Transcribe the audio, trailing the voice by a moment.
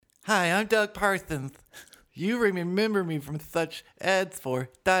Hi, I'm Doug Parsons. You remember me from such ads for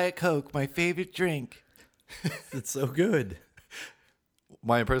Diet Coke, my favorite drink. It's so good.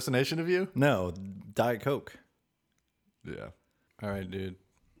 My impersonation of you? No, Diet Coke. Yeah. All right, dude.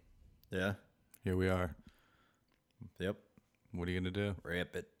 Yeah. Here we are. Yep. What are you going to do?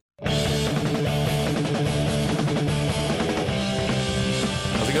 Ramp it. How's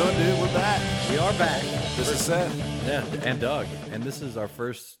it going, dude? We're back. We are back. This is Seth. Yeah, and Doug. And this is our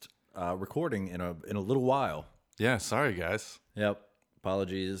first recording in a little while. Yeah, sorry, guys. Yep.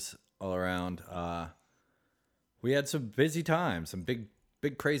 Apologies all around. We had some busy times, some big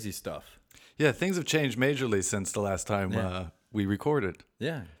crazy stuff. Yeah, things have changed majorly since the last time we recorded.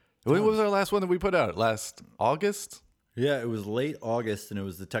 Yeah. What was our last one that we put out? Last August? Yeah, it was late August, and it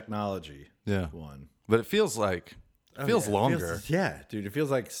was the technology one. But it feels like... It feels longer. Dude, it feels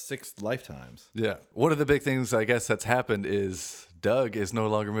like 6 lifetimes. Yeah. One of the big things, I guess, that's happened is Doug is no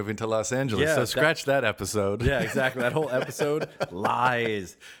longer moving to Los Angeles. Yeah, so scratch that episode. Yeah, exactly. That whole episode,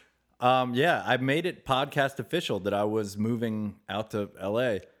 lies. I made it podcast official that I was moving out to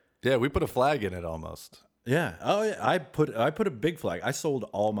LA. Yeah, we put a flag in it almost. Yeah. Oh, yeah. I put a big flag. I sold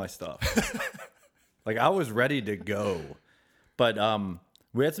all my stuff. Like I was ready to go, but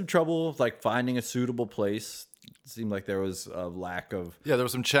we had some trouble like finding a suitable place. It seemed like there was a lack of. Yeah, there were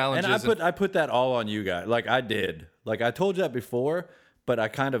some challenges. And I put that all on you guys. Like I did. Like I told you that before, but I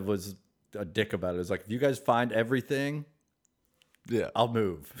kind of was a dick about it. It's like if you guys find everything, yeah, I'll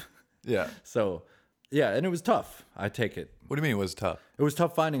move. Yeah. So, yeah, and it was tough. I take it. What do you mean it was tough? It was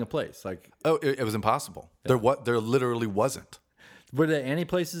tough finding a place. Like, oh, it was impossible. Yeah. There literally wasn't. Were there any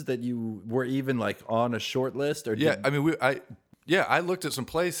places that you were even like on a short list? Or yeah, I mean, I looked at some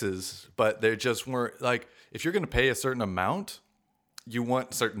places, but they just weren't like. If you're going to pay a certain amount, you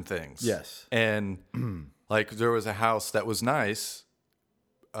want certain things. Yes. And like there was a house that was nice.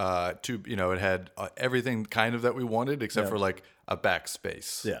 It had everything kind of that we wanted except for like a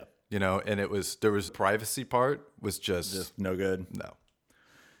backspace. Yeah. And there was privacy part was just no good. No.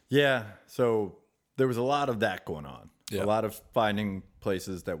 Yeah. So there was a lot of that going on. Yeah. A lot of finding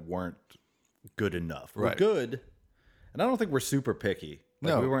places that weren't good enough. Right. We're good. And I don't think we're super picky.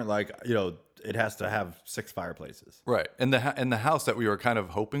 Like, no. We weren't like, it has to have 6 fireplaces. Right. And the house that we were kind of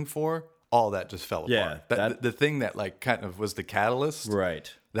hoping for, all that just fell apart. Yeah. The thing that like kind of was the catalyst.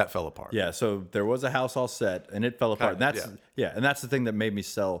 Right. That fell apart. Yeah. So there was a house all set and it fell apart. And that's the thing that made me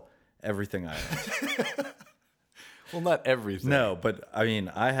sell everything I owned. Well, not everything. No, but I mean,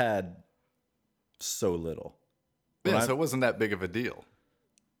 I had so little. Yeah, so it wasn't that big of a deal.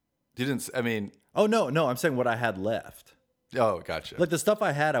 You didn't, I mean. Oh, no, I'm saying what I had left. Oh, gotcha. Like the stuff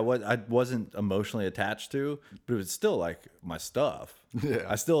I had, I wasn't emotionally attached to, but it was still like my stuff. Yeah.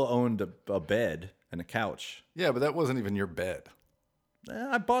 I still owned a bed and a couch. Yeah, but that wasn't even your bed.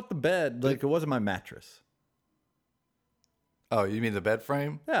 I bought the bed, like it wasn't my mattress. Oh, you mean the bed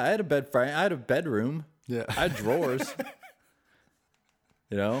frame? Yeah, I had a bed frame. I had a bedroom. Yeah. I had drawers.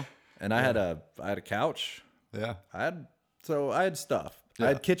 And I had a couch. Yeah. I had stuff. Yeah. I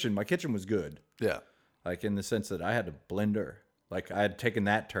had kitchen. My kitchen was good. Yeah. Like in the sense that I had a blender. Like I had taken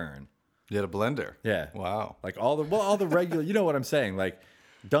that turn. You had a blender. Yeah. Wow. Like all the regular, you know what I'm saying? Like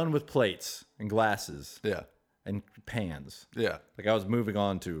done with plates and glasses. Yeah. And pans. Yeah. Like I was moving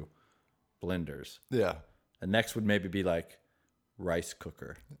on to blenders. Yeah. And next would maybe be like rice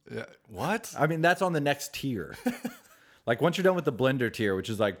cooker. Yeah. What? I mean, that's on the next tier. Like once you're done with the blender tier, which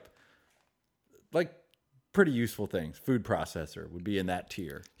is like pretty useful things. Food processor would be in that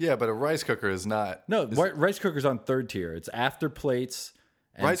tier. Yeah, but a rice cooker is not. No, rice cooker's on 3rd tier. It's after plates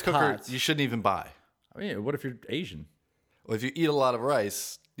and rice cooker pots. you shouldn't even buy. I mean, what if you're Asian? Well, if you eat a lot of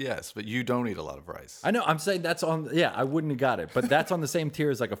rice, yes, but you don't eat a lot of rice. I know. I'm saying that's on. Yeah, I wouldn't have got it, but that's on the same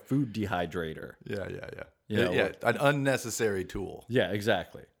tier as like a food dehydrator. Yeah. Yeah, an unnecessary tool. Yeah,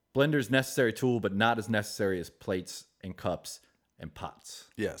 exactly. Blender's necessary tool, but not as necessary as plates and cups and pots.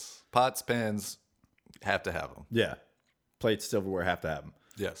 Yes, pots, pans, have to have them. Yeah, plates, silverware have to have them.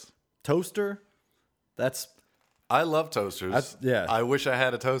 Yes. Toaster, I love toasters. Yeah. I wish I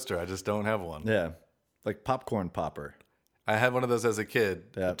had a toaster. I just don't have one. Yeah, like popcorn popper. I had one of those as a kid.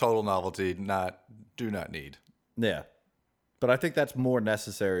 Yeah. Total novelty. Do not need. Yeah, but I think that's more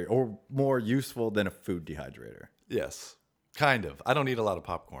necessary or more useful than a food dehydrator. Yes, kind of. I don't eat a lot of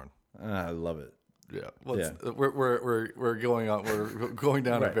popcorn. I love it. Yeah. Well, Yeah. We're going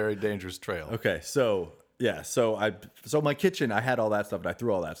down a Right. very dangerous trail. Okay, so yeah, so my kitchen, I had all that stuff, and I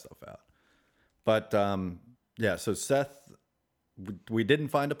threw all that stuff out. But yeah, so Seth, we didn't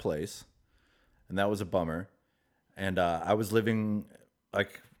find a place, and that was a bummer. And I was living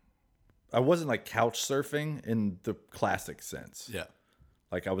like, I wasn't like couch surfing in the classic sense. Yeah.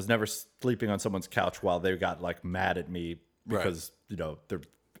 Like I was never sleeping on someone's couch while they got like mad at me because their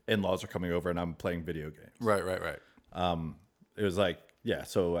in-laws are coming over and I'm playing video games. Right. It was like, yeah.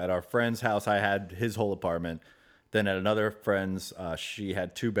 So at our friend's house, I had his whole apartment. Then at another friend's, she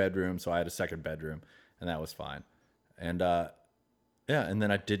had 2 bedrooms, so I had a second bedroom, and that was fine. And and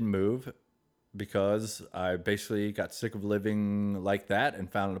then I didn't move because I basically got sick of living like that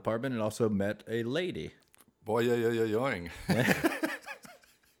and found an apartment and also met a lady. Boy, yoing.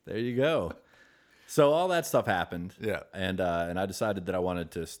 There you go. So all that stuff happened. Yeah. And I decided that I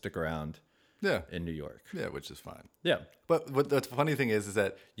wanted to stick around in New York. Yeah, which is fine. Yeah. But what the funny thing is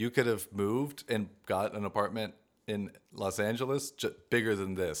that you could have moved and got an apartment in Los Angeles bigger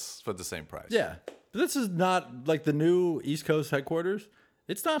than this for the same price. Yeah. But this is not like the new East Coast headquarters.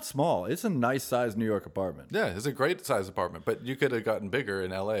 It's not small. It's a nice sized New York apartment. Yeah, it's a great size apartment, but you could have gotten bigger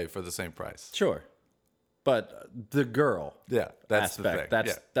in LA for the same price. Sure. But the girl that's aspect, the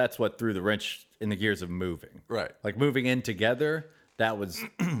thing. That's what threw the wrench in the gears of moving. Right. Like moving in together, that was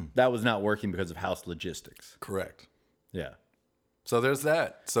not working because of house logistics. Correct. Yeah. So there's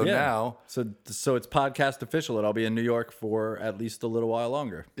that. So now. So it's podcast official that I'll be in New York for at least a little while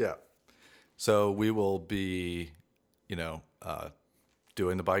longer. Yeah. So we will be,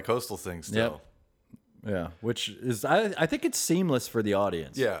 doing the bi-coastal thing still. Yep. Yeah, which is I think it's seamless for the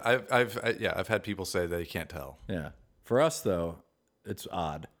audience. Yeah, I've had people say they can't tell. Yeah. For us though, it's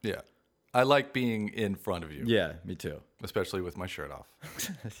odd. Yeah. I like being in front of you. Yeah, me too. Especially with my shirt off.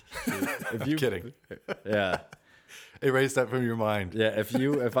 If you Kidding. Yeah. Erase that from your mind. Yeah, if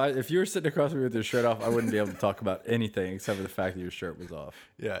you were sitting across from me with your shirt off, I wouldn't be able to talk about anything except for the fact that your shirt was off.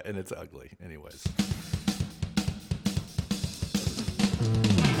 Yeah, and it's ugly anyways.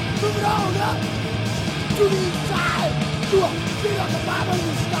 Moving on up to the east side, to a feet on the bottom of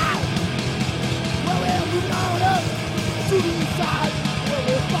the sky. Well, we're moving on up to the east side, where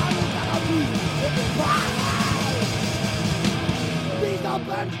we're finally gonna be in the fire. Please don't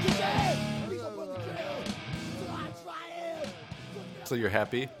burn me to death. Please don't burn me to hell. So I try it. So you're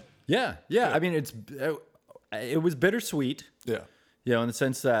happy? Yeah. I mean, it was bittersweet. Yeah. In the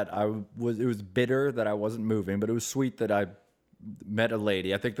sense that it was bitter that I wasn't moving, but it was sweet that I met a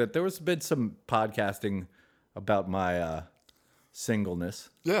lady. I think that there was been some podcasting about my singleness.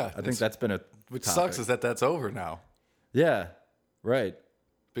 Yeah. I think that's been which topic. sucks is that that's over now. Yeah, right.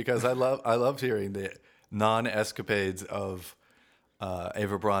 Because I loved hearing the non-escapades of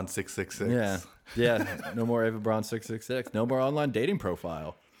Ava Braun 666. Yeah. No more Ava Braun 666. No more online dating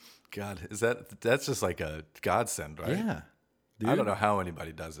profile. God, that's just like a godsend, right? Yeah. Dude. I don't know how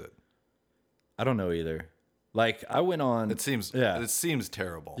anybody does it. I don't know either. Like I went on. It seems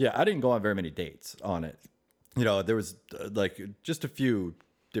terrible. Yeah, I didn't go on very many dates on it. There was like just a few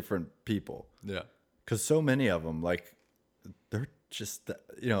different people. Yeah. Because so many of them, like, they're just,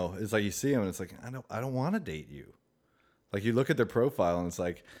 it's like you see them and it's like, I don't want to date you. Like you look at their profile and it's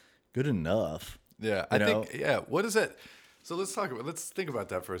like, good enough. Yeah, I think. Yeah, what is it? So let's think about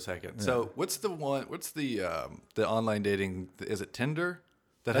that for a second. Yeah. So what's the online dating? Is it Tinder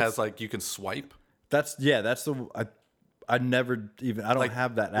that has like you can swipe? That's I never even, I don't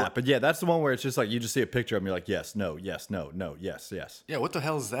have that app. But yeah, that's the one where it's just like, you just see a picture of me like, yes, no, yes, no, no, yes, yes. Yeah, what the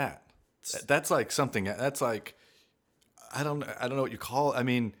hell is that? That's like something, that's like, I don't know what you call it. I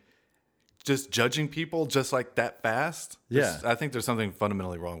mean, just judging people just like that fast. Yeah. I think there's something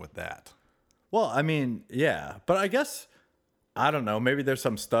fundamentally wrong with that. Well, I mean, yeah, but I guess, I don't know, maybe there's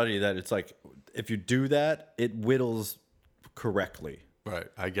some study that it's like, if you do that, it whittles correctly. Right,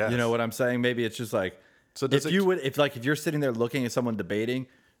 I guess. You know what I'm saying? Maybe it's just like, so if you're sitting there looking at someone debating,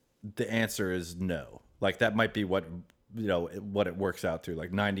 the answer is no. Like that might be what it works out to.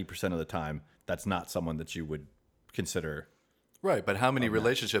 Like 90% of the time, that's not someone that you would consider. Right, but how many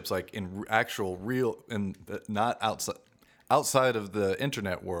relationships, like in actual real and not outside of the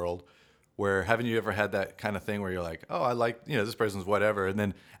internet world, where haven't you ever had that kind of thing where you're like, oh, I like this person's whatever, and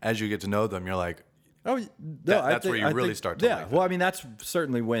then as you get to know them, you're like, oh, no, that's where you really start to like them. Well, I mean, that's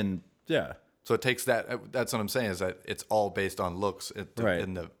certainly when, yeah. So it takes that. That's what I'm saying is that it's all based on looks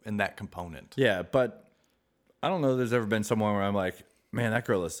in that component. Yeah, but I don't know. There's ever been someone where I'm like, man, that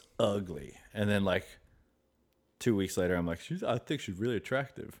girl is ugly, and then like 2 weeks later, I'm like, I think she's really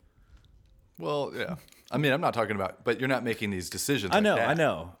attractive. Well, yeah. I mean, I'm not talking about, but you're not making these decisions. I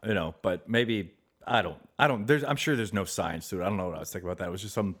know, but maybe I don't. I'm sure there's no science to it. I don't know what I was thinking about that. It was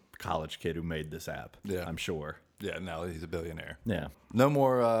just some college kid who made this app. Yeah, I'm sure. Yeah, now he's a billionaire. Yeah, no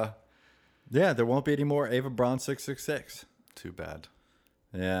more. Yeah, there won't be any more Ava Braun 666. Too bad.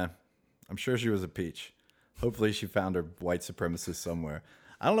 Yeah, I'm sure she was a peach. Hopefully, she found her white supremacist somewhere.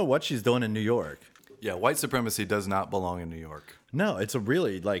 I don't know what she's doing in New York. Yeah, white supremacy does not belong in New York. No, it's a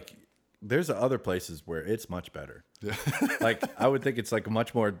really like. There's other places where it's much better. Yeah. Like I would think it's like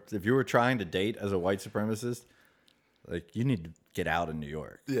much more. If you were trying to date as a white supremacist, like you need to get out in New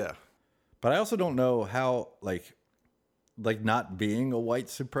York. Yeah. But I also don't know how like not being a white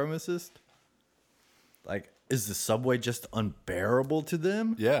supremacist. Like, is the subway just unbearable to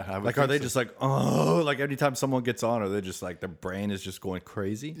them? Yeah, I would like, are think they so. just like, oh, like anytime someone gets on, are they just like their brain is just going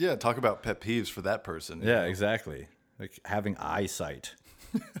crazy? Yeah. Talk about pet peeves for that person. Yeah, exactly. Like having eyesight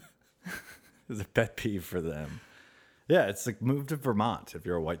is a pet peeve for them. Yeah, it's like move to Vermont if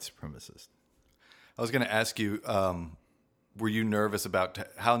you're a white supremacist. I was going to ask you, were you nervous about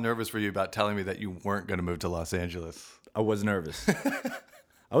how nervous were you about telling me that you weren't going to move to Los Angeles? I was nervous.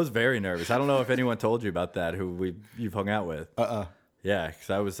 I was very nervous. I don't know if anyone told you about that who you've hung out with. Yeah, because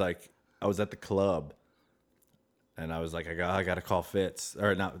I was at the club, and I was like, I got to call Fitz,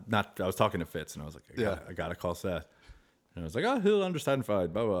 or not. I was talking to Fitz, and I was like, I got to call Seth, and I was like, oh, he'll understand fine.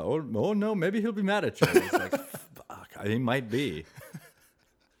 Blah, blah. Oh no, maybe he'll be mad at you. I was like, fuck, he might be.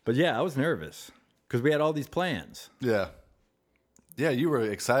 But yeah, I was nervous because we had all these plans. Yeah. Yeah, you were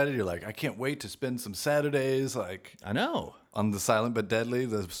excited. You're like, I can't wait to spend some Saturdays, like I know. on the Silent but Deadly,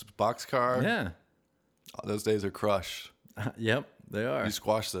 the boxcar. Yeah. Those days are crushed. Yep, they are. You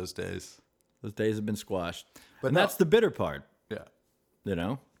squash those days. Those days have been squashed. But And that's the bitter part, Yeah. you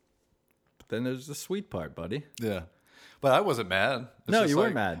know? But then there's the sweet part, buddy. Yeah. But I wasn't mad. It's No, just you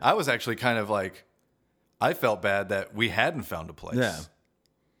weren't like- mad. I was actually kind of like, I felt bad that we hadn't found a place Yeah.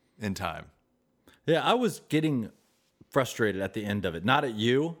 in time. Yeah, I was getting frustrated at the end of it. Not at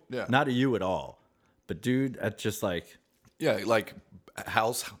you. Yeah. Not at you at all. But dude, at just like, Yeah, like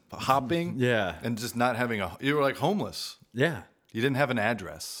house hopping. yeah. And just not having you were like homeless. Yeah. You didn't have an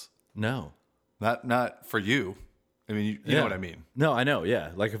address. No. Not for you. I mean, you know what I mean. No, I know.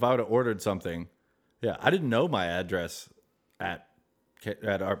 Yeah. Like if I would have ordered something, yeah, I didn't know my address at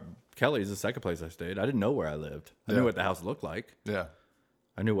our Kelly's, the second place I stayed. I didn't know where I lived. I Yeah. knew what the house looked like. Yeah.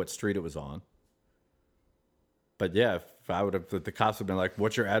 I knew what street it was on. But yeah, if I would have, the cops would have been like,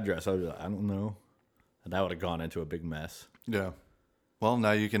 "What's your address?" I would be like, "I don't know," and that would have gone into a big mess. Yeah. Well,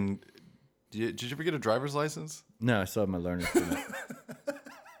 now you can. Did you ever get a driver's license? No, I still have my learner's permit.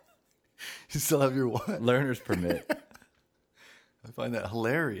 You still have your what? Learner's permit. I find that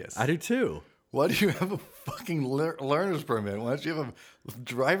hilarious. I do too. Why do you have a fucking learner's permit? Why don't you have a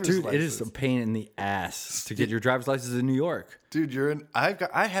driver's Dude, license? it is a pain in the ass to get your driver's license in New York. Dude,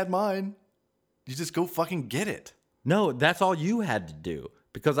 I had mine. You just go fucking get it. No, that's all you had to do.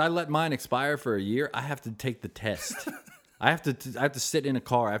 Because I let mine expire for a year, I have to take the test. I have to sit in a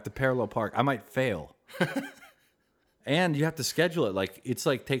car. I have to parallel park. I might fail. And you have to schedule it. Like it's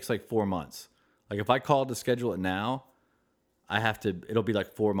like takes like 4 months. Like if I called to schedule it now, it'll be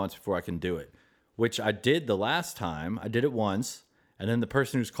like 4 months before I can do it. Which I did the last time. I did it once, and then the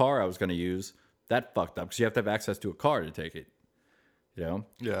person whose car I was going to use, that fucked up because you have to have access to a car to take it. You know?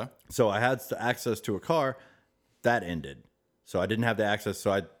 Yeah. So I had access to a car, that ended. So I didn't have the access,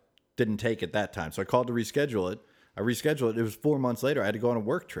 so I didn't take it that time. So I called to reschedule it. I rescheduled it. It was 4 months later. I had to go on a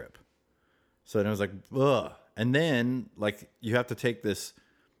work trip. So then I was like, ugh. And then, like, you have to take this,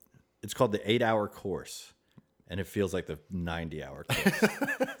 it's called the 8-hour course. And it feels like the 90-hour course.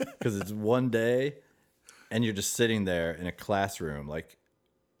 Because it's one day, and you're just sitting there in a classroom, like,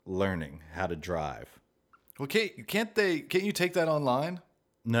 learning how to drive. Well, can't you take that online?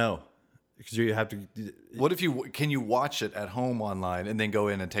 No. Because you have to... What if can you watch it at home online and then go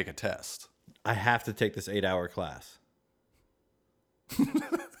in and take a test? I have to take this 8-hour class.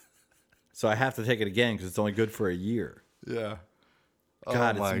 So I have to take it again because it's only good for a year. Yeah.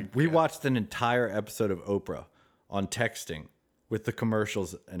 God, we watched an entire episode of Oprah on texting with the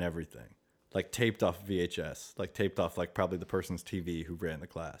commercials and everything. Like taped off VHS. Like taped off like probably the person's TV who ran the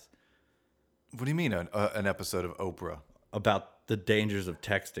class. What do you mean an episode of Oprah? About the dangers of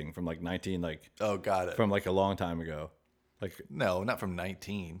texting from like Oh, got it. from like a long time ago. Like No, not from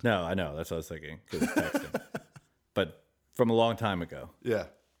 19. no, I know, that's what I was thinking. 'Cause it's texting. But from a long time ago. Yeah.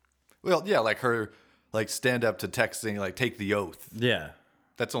 Well, yeah, like her, like stand up to texting, like take the oath. Yeah.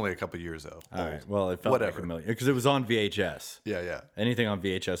 That's only a couple years though. All right. Well, it felt like a million because it was on VHS. Yeah, yeah. Anything on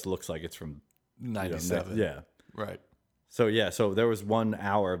VHS looks like it's from 97. yeah. Right. So yeah, so there was 1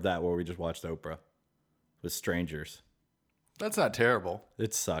 hour of that where we just watched Oprah with strangers. That's not terrible.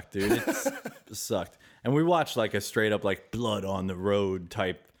 It sucked, dude. It sucked. And we watched like a straight up like blood on the road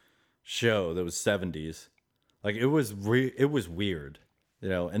type show that was 70s. Like it was weird, you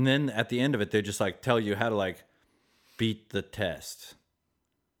know. And then at the end of it, they just like tell you how to like beat the test.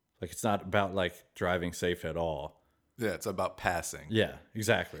 Like it's not about like driving safe at all. Yeah, it's about passing. Yeah,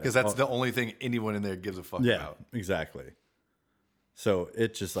 exactly. Because that's the only thing anyone in there gives a fuck yeah, about. exactly. So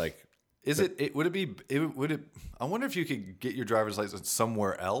it's just like, Is it? Would it be? Would it? I wonder if you could get your driver's license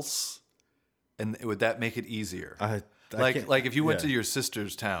somewhere else, and would that make it easier? I like if you went yeah. to your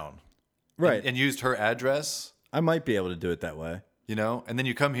sister's town, Right. and used her address, I might be able to do it that way. you know, and then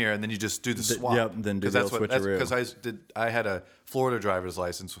you come here and then you just do the swap. yep, then do 'Cause the that's old what that's switcheroo. because I had a Florida driver's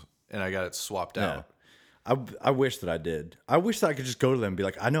license and I got it swapped Yeah. out. I wish that I did. I wish that I could just go to them and be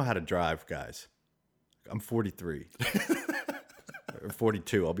like, I know how to drive, guys. I'm 43. Or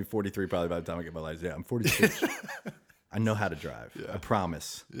 42. I'll be 43 probably by the time I get my license. Yeah, I'm 42. I know how to drive. I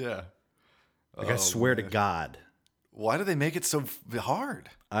promise. Yeah. Like, I swear to God. Why do they make it so hard?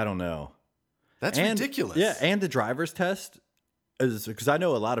 I don't know. That's And- ridiculous. Yeah, and the driver's test is because I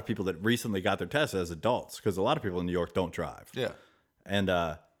know a lot of people that recently got their test as adults because a lot of people in New York don't drive. Yeah. And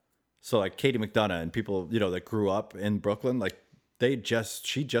so like Katie McDonough and people, you know, that grew up in Brooklyn, like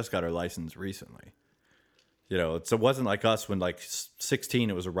she just got her license recently. You know, it wasn't like us when like 16,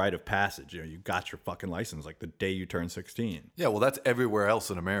 it was a rite of passage. You know, you got your fucking license like the day you turned 16. Yeah. Well, that's everywhere else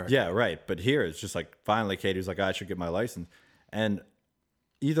in America. Yeah, right. But here it's just like finally Katie was like, I should get my license. And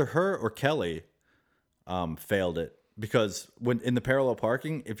either her or Kelly failed it because when in the parallel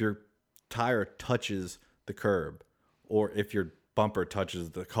parking, if your tire touches the curb or if your bumper touches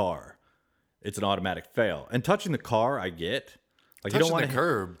the car, it's an automatic fail. And touching the car, I get. Like Touching you don't want the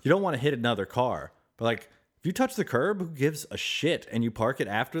curb. You don't want to hit another car. But like if you touch the curb, who gives a shit? And you park it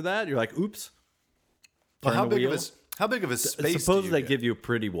after that, you're like, oops. Well, Turn how the big wheel. of a space? Suppose do you they get? give you a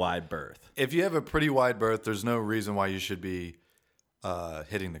pretty wide berth. If you have a pretty wide berth, there's no reason why you should be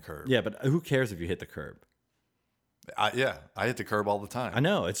hitting the curb. Yeah, but who cares if you hit the curb? I hit the curb all the time. I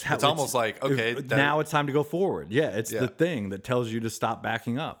know it's almost like, okay, now it's time to go forward. Yeah, it's Yeah. the thing that tells you to stop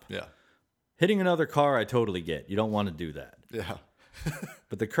backing up. Yeah. Hitting another car, I totally get. You don't want to do that. Yeah.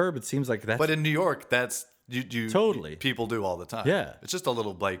 But the curb, it seems like that's But in New York, that's you Totally. people do all the time. Yeah. It's just a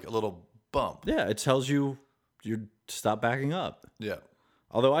little bump. yeah, it tells you stop backing up. Yeah.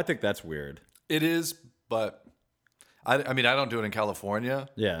 Although I think that's weird. It is, but I mean I don't do it in California,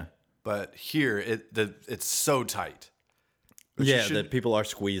 Yeah, but here it's so tight. But you yeah, should- that people are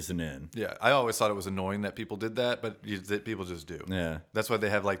squeezing in. Yeah, I always thought it was annoying that people did that, but that people just do. Yeah, That's why they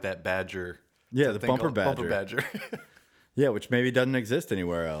have like that badger. yeah, the thing bumper called badger. Bumper badger. Yeah, which maybe doesn't exist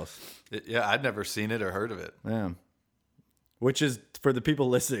anywhere else. Yeah, I'd never seen it or heard of it. Yeah, which is for the people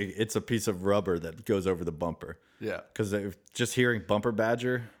listening, it's a piece of rubber that goes over the bumper. Yeah, Because just hearing bumper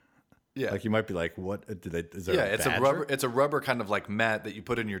badger, yeah, like you might be like, "What? Is there?" yeah. a It's badger? a rubber. It's a rubber kind of like mat that you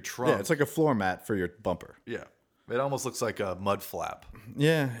put in your trunk. Yeah, it's like a floor mat for your bumper. yeah. It almost looks like a mud flap.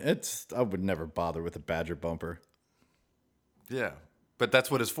 Yeah, I would never bother with a badger bumper. Yeah, but that's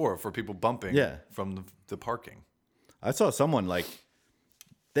what it's for people bumping. Yeah. From the parking. I saw someone like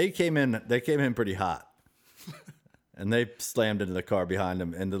they came in pretty hot, and they slammed into the car behind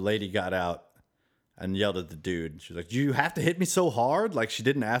them, and the lady got out and yelled at the dude. She's like, "Do you have to hit me so hard?" Like she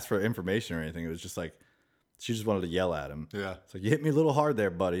didn't ask for information or anything. It was just like she just wanted to yell at him. Yeah. It's like, you hit me a little hard there,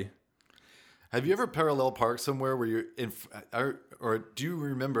 buddy. Have you ever parallel parked somewhere where you're in, or do you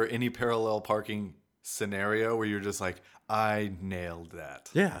remember any parallel parking scenario where you're just like, I nailed that?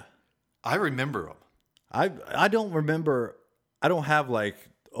 Yeah. I remember them. I don't remember. I don't have like,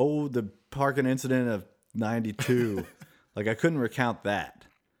 the parking incident of 92. Like I couldn't recount that.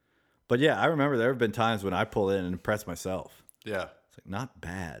 But yeah, I remember there have been times when I pull in and impress myself. Yeah. It's like not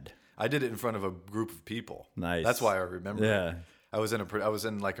bad. I did it in front of a group of people. Nice. That's why I remember. Yeah. It. I was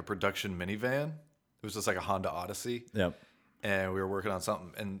in like a production minivan. It was just like a Honda Odyssey, Yep. and we were working on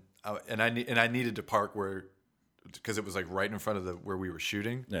something, and I needed to park because it was like right in front of where we were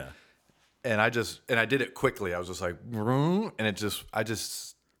shooting. Yeah. And I did it quickly. I was just like, vroom, and I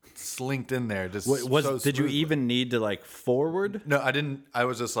just slinked in there. Just Did you smoothly. even need to like forward? No, I didn't. I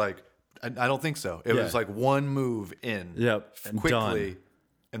was just like, I don't think so. It Yeah. was like one move in. Yep, and quickly. done.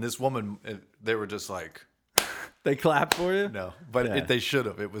 And this woman, they were just like, They clap for you? no, but Yeah. they should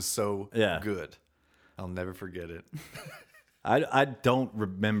have. It was so Yeah. good. I'll never forget it. I don't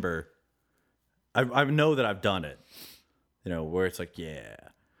remember. I know that I've done it. You know, where it's like, yeah.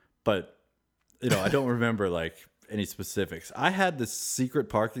 But I don't remember like any specifics. I had this secret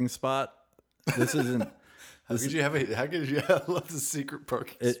parking spot. This isn't How could you I love the secret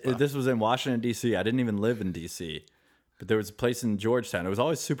parking spot. this was in Washington, D.C. I didn't even live in D.C., but there was a place in Georgetown. It was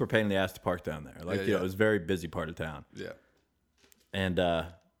always super pain in the ass to park down there. Like, Yeah. it was a very busy part of town. Yeah. And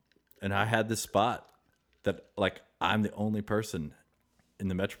I had this spot that like I'm the only person in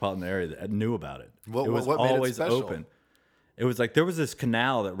the metropolitan area that knew about it. What it was made it always special? open. It was like there was this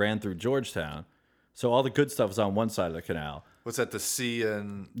canal that ran through Georgetown, so all the good stuff was on one side of the canal. What's that? The C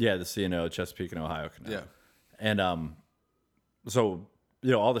and Yeah, the C&O, Chesapeake and Ohio Canal. yeah. And so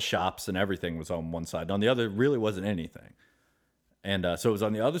all the shops and everything was on one side. On the other, really wasn't anything. And so it was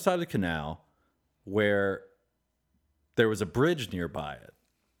on the other side of the canal where there was a bridge nearby it.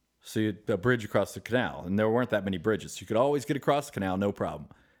 So a bridge across the canal, and there weren't that many bridges. So you could always get across the canal, no problem.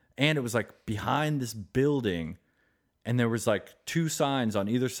 And it was like behind this building, and there was like 2 signs on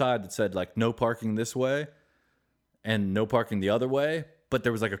either side that said like no parking this way and no parking the other way, but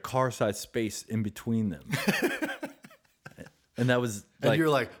there was like a car-sized space in between them. And that was like, And you're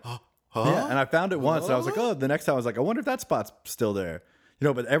like, huh? yeah, and I found it once, and I was like, oh, the next time I was like, I wonder if that spot's still there.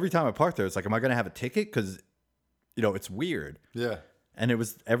 But every time I parked there, it's like, am I going to have a ticket? Because, it's weird. Yeah. And it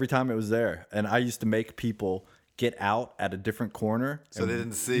was every time it was there. And I used to make people get out at a different corner. So they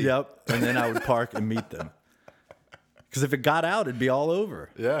didn't see. Yep. And then I would park and meet them. Because if it got out, it'd be all over.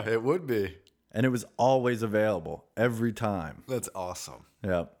 Yeah, it would be. And it was always available every time. That's awesome.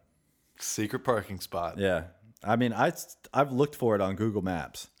 Yep. Secret parking spot. Yeah. I mean, I've looked for it on Google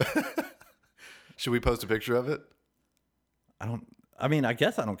Maps. Should we post a picture of it? I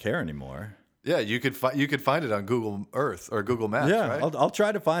guess I don't care anymore. Yeah, you could find it on Google Earth or Google Maps, Yeah, right? I'll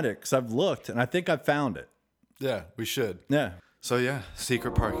try to find it because I've looked and I think I found it. Yeah, we should. Yeah. So yeah,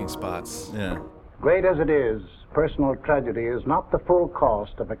 secret parking spots. Yeah. Great as it is, personal tragedy is not the full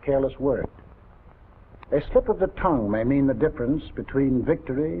cost of a careless word. A slip of the tongue may mean the difference between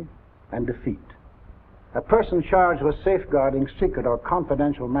victory and defeat. A person charged with safeguarding secret or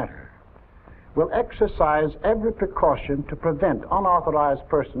confidential matter will exercise every precaution to prevent unauthorized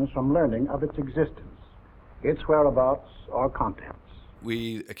persons from learning of its existence, its whereabouts or contents.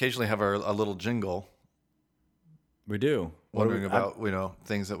 We occasionally have a little jingle We do. wondering about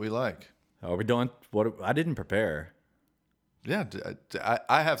things that we like. Are we doing what? I didn't prepare. Yeah,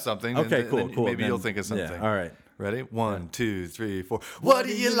 I have something. Okay, and cool, then cool. Maybe Then- you'll think of something. Yeah, all right. Ready? 1, 2, 3, 4. What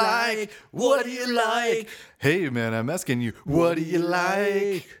do you like? What do you like? Hey, man, I'm asking you, what do you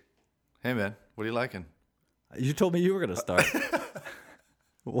like? Hey, man, what are you liking? You told me you were going to start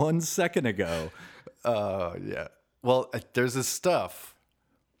 1 second ago. Yeah. Well, there's this stuff,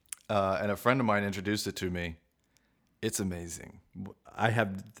 and a friend of mine introduced it to me. It's amazing.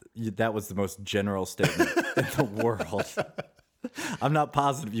 That was the most general statement in the world. I'm not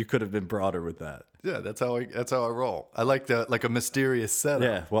positive you could have been broader with that. Yeah, that's how I roll. I like a mysterious setup.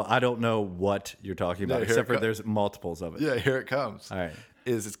 Yeah, well, I don't know what you're talking about, Yeah, here except it for there's multiples of it. Yeah, here it comes. All right.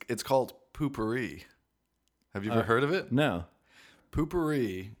 It's called poopery. Have you ever heard of it? No.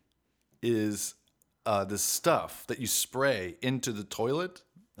 Poopery is this stuff that you spray into the toilet,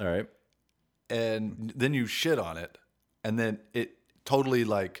 All right. and then you shit on it, and then it totally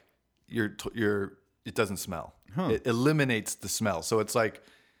like it doesn't smell. It eliminates the smell. So it's like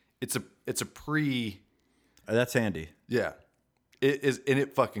it's a pre. That's handy. Yeah, it is, and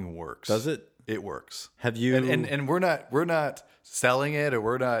it fucking works. Does it? It works. Have you? And we're not selling it, or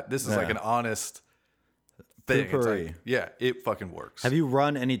we're not. This is like Yeah. an honest thing. It's Poopery. like, yeah, it fucking works. Have you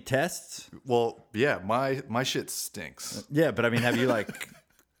run any tests? Well, yeah, my shit stinks. Yeah, but I mean, have you like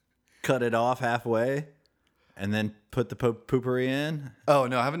cut it off halfway and then put the poopery in? Oh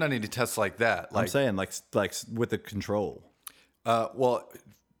no, I haven't done any tests like that. I'm Like, saying like with the control. well,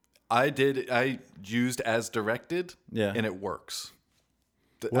 I used as directed. Yeah. and it works.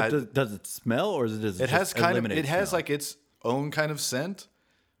 What does it smell, or is it just It has kind of. It has smell? like its own kind of scent,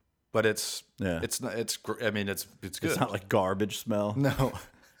 but it's Yeah. It's not. It's. I mean, it's good. It's not like garbage smell. No.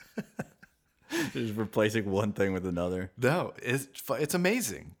 Just replacing one thing with another. No, it's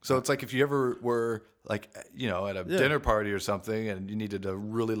amazing. So it's like if you ever were like at a dinner party or something and you needed to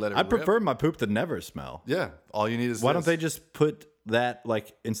really let it. I rip, prefer my poop to never smell. Yeah, all you need is. Why this. don't they just put that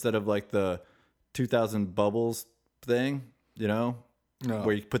like instead of like the 2000 bubbles thing, No.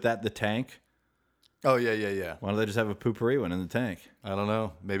 where you put that in the tank? Oh yeah. Why don't they just have a poopery one in the tank? I don't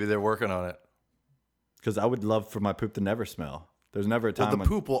know. Maybe they're working on it. Because I would love for my poop to never smell. There's never a time Well, the when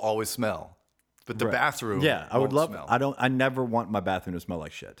poop will always smell, but the Right. bathroom. Yeah, I would won't love. Smell. I never want my bathroom to smell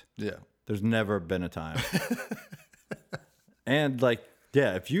like shit. Yeah. There's never been a time. And like,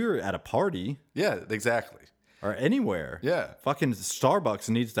 yeah, if you're at a party Yeah. Exactly. or anywhere, Yeah. fucking Starbucks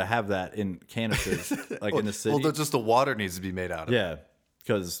needs to have that in canisters, like in the city. Well, just the water needs to be made out of. Yeah,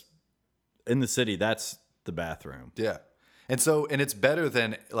 because in the city, that's the bathroom. Yeah. And it's better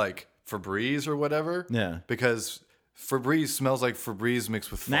than like Febreze or whatever. Yeah. Because Febreze smells like Febreze mixed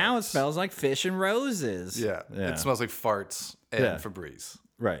with farts. Now it smells like fish and roses. Yeah. Yeah. It smells like farts and Yeah. Febreze.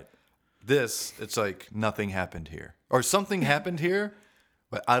 Right. It's like nothing happened here. Or something happened here,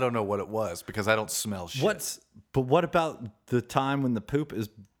 but I don't know what it was because I don't smell shit. But what about the time when the poop is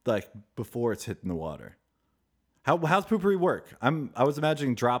like before it's hitting the water? How's poopery work? I was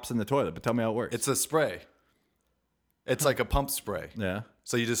imagining drops in the toilet, but tell me how it works. It's a spray. It's like a pump spray. Yeah.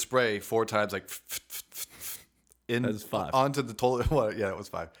 So you just spray 4 times, like in That was 5. onto the toilet water. Yeah, it was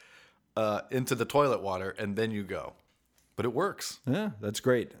 5. Into the toilet water, and then you go. But it works. Yeah, that's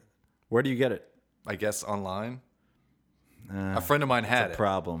great. Where do you get it? I guess online. A friend of mine had it.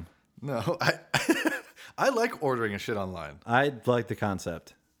 Problem. No, I like ordering a shit online. I like the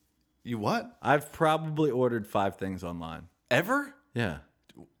concept. You what? I've probably ordered 5 things online. Ever? Yeah.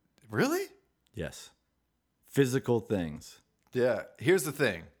 Really? Yes. Physical things. Yeah. Here's the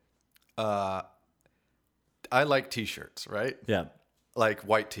thing. I like t-shirts, right? Yeah. Like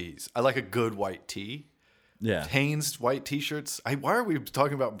white tees. I like a good white tee. Yeah. Hanes white t-shirts. Why are we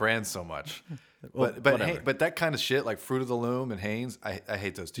talking about brands so much? Well, but whatever. but that kind of shit, like Fruit of the Loom and Hanes, I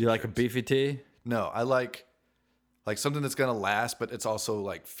hate those t-shirts. Do you like a beefy tee? No, I like something that's gonna last, but it's also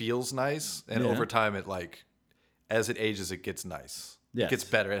like feels nice, and Yeah. over time, it like as it ages, it gets nice. Yes. It gets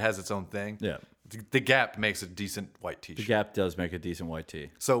better. It has its own thing. Yeah. The Gap makes a decent white The t-shirt. Gap does make a decent white tee.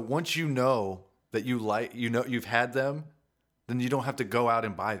 So once you know that you've had them, then you don't have to go out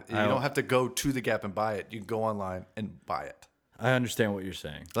and buy it. You don't have to go to the Gap and buy it. You can go online and buy it. I understand what you're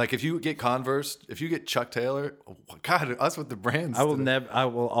saying. Like if you get Converse, if you get Chuck Taylor, God, us with the brands. I will today. never. I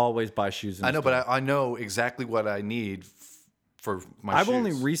will always buy shoes. In I the know, store. but I know exactly what I need for my I've shoes.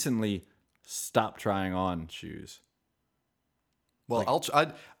 only recently stopped trying on shoes. Well,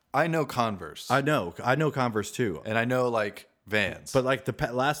 I know Converse, I know Converse too, and I know like Vans. but like the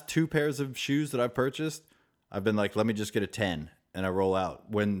last 2 pairs of shoes that I've purchased, I've been like, let me just get a 10, and I roll out.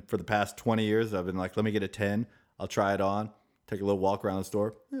 When for the past 20 years, I've been like, let me get a 10. I'll try it on, take a little walk around the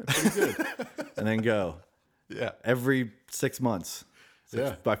store, yeah, pretty good, and then go. yeah, Every 6 months.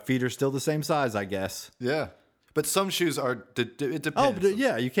 Yeah. My feet are still the same size, I guess. yeah. But some shoes are. It depends. Oh, but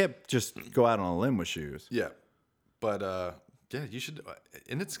yeah, you can't just go out on a limb with shoes. Yeah, but yeah, you should,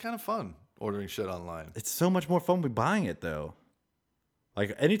 and it's kind of fun ordering shit online. It's so much more fun with buying it though.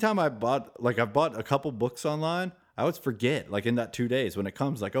 Like anytime I've bought a couple books online, I always forget, like in that 2 days when it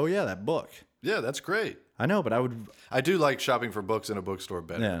comes, like, oh yeah, that book. Yeah, that's great. I know, but I would. I do like shopping for books in a bookstore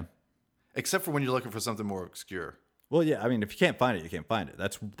better. Yeah. Except for when you're looking for something more obscure. Well, yeah. I mean, if you can't find it, you can't find it.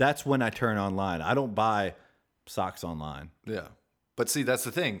 That's when I turn online. I don't buy socks online. Yeah. But see, that's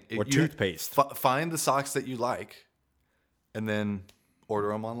the thing. Or toothpaste. Find the socks that you like and then order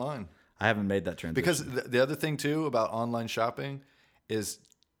them online. I haven't made that transition. Because the other thing, too, about online shopping is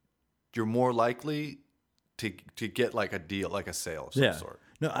you're more likely to get like a deal, like a sale of some sort.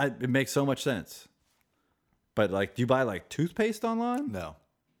 No, it makes so much sense. But like, do you buy like toothpaste online? No.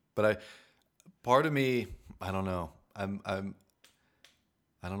 But part of me, I don't know. I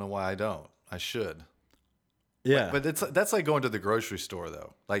don't know why I don't. I should. Yeah. But that's like going to the grocery store,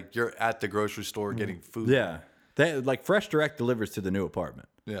 though. Like you're at the grocery store getting food. Yeah. Like Fresh Direct delivers to the new apartment,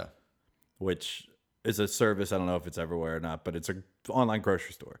 Yeah. which is a service. I don't know if it's everywhere or not, but it's an online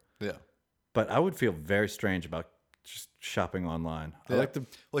grocery store. Yeah. But I would feel very strange about just shopping online. I like the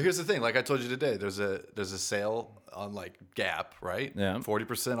Well, here's the thing. Like I told you today, there's a sale on like Gap, right? Yeah.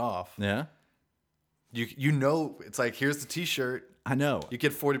 40% off. yeah. You know, it's like here's the T-shirt. I know. You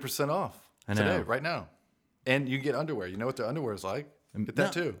get 40% off today, know. right now, and you get underwear. You know what the underwear is like. Get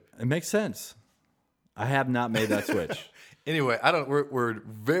that No, too. It makes sense. I have not made that switch. Anyway, we're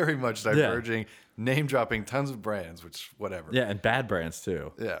very much diverging, name dropping tons of brands, which whatever. Yeah, and bad brands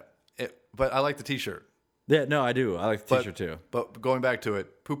too. Yeah. But I like the T-shirt. Yeah, no, I do. I like the t-shirt too. But going back to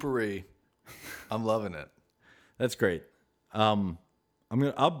it, Poopery, I'm loving it. That's great. I'll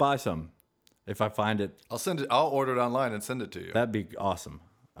buy some if I find it. I'll order it online and send it to you. That'd be awesome.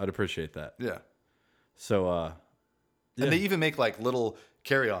 I'd appreciate that. Yeah. So, And they even make like little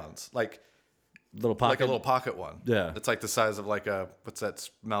carry-ons, like little pocket, a little pocket one. Yeah. It's like the size of like a what's that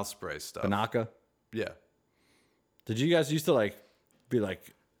mouth spray stuff? Banaka. Yeah. Did you guys used to like be like,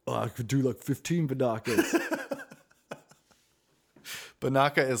 oh, I could do like 15 Banakas?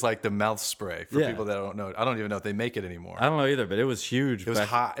 Banaka is like the mouth spray for Yeah. people that don't know. I don't even know if they make it anymore. I don't know either, but it was huge. It was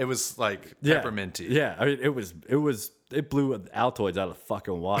hot. It was like pepperminty. Yeah, I mean, it blew Altoids out of the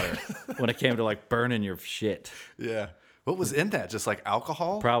fucking water when it came to like burning your shit. Yeah. What was in that? Just like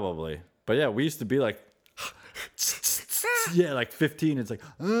alcohol? Probably. But yeah, we used to be like, yeah, like 15. It's like,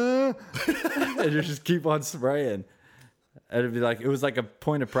 and you just keep on spraying. And it'd be like, it was like a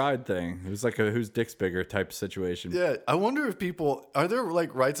point of pride thing. It was like a whose dick's bigger type situation. Yeah. I wonder if are there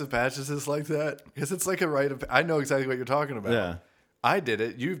like rites of passages like that? Because it's like a rite of, I know exactly what you're talking about. Yeah. I did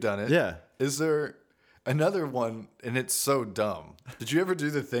it. You've done it. Yeah. Is there another one? And it's so dumb. Did you ever do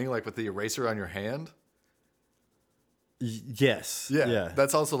the thing like with the eraser on your hand? Yes. Yeah. Yeah.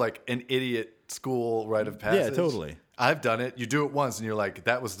 That's also like an idiot school rite of passage. Yeah, totally. I've done it. You do it once and you're like,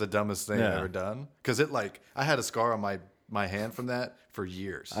 that was the dumbest thing I've Yeah. ever done. Because I had a scar on my hand from that for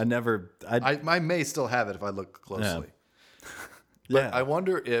years. I may still have it if I look closely. Yeah. I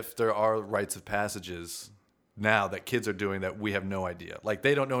wonder if there are rites of passages now that kids are doing that we have no idea. Like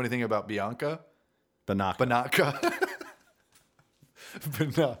they don't know anything about Bianca. Banaka.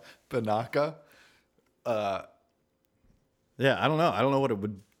 Banaka. Yeah, I don't know. I don't know what it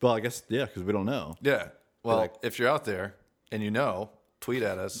would. Well, I guess because we don't know. Yeah. Well, Like- if you're out there and you know, tweet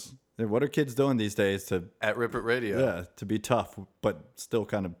at us What are kids doing these days to at Rip It Radio. to be tough but still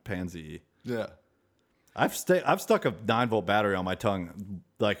kind of pansy? Yeah. I've stuck a 9-volt battery on my tongue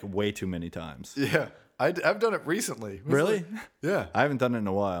like way too many times. Yeah. I've done it recently. It was Really? like- yeah. I haven't done it in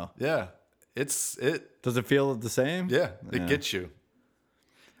a while. Yeah. It Does it feel the same? Yeah, it gets you.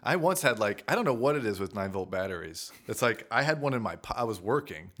 I once had I don't know what it is with 9-volt batteries. It's like I had one in I was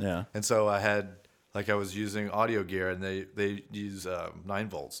working. Yeah. And so I had I was using audio gear and they use 9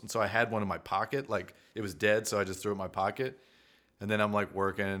 volts. And so I had one in my pocket. It was dead, so I just threw it in my pocket. And then I'm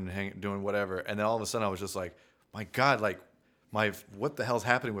working and doing whatever. And then all of a sudden I was just like, my God, what the hell's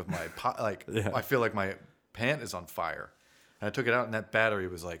happening with my Yeah. I feel like my pant is on fire. And I took it out and that battery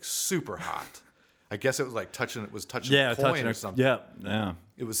was super hot. I guess it was touching a coin or something. Yeah.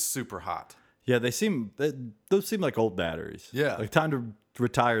 It was super hot. Yeah, those seem like old batteries. Yeah. Like time to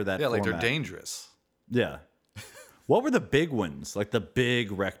retire that Yeah, they're format. dangerous. Yeah. What were the big ones? Like the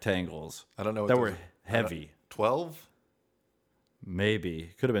big rectangles. I don't know what That those were are. heavy. 12?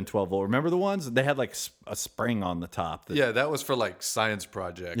 Maybe. Could have been 12 volt. Remember the ones? They had a spring on the top. Yeah, that was for science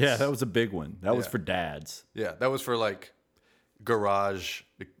projects. Yeah, that was a big one. That was Yeah. for dads. Yeah, that was for garage.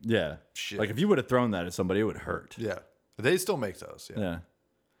 Yeah. Shit. Like if you would have thrown that at somebody, it would hurt. Yeah, they still make those. Yeah,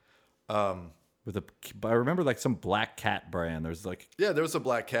 Yeah. I remember some black cat brand. There's yeah. There was a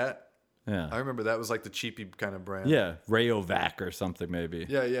black cat. I yeah. remember that was the cheapy kind of brand. Yeah. Rayovac or something maybe.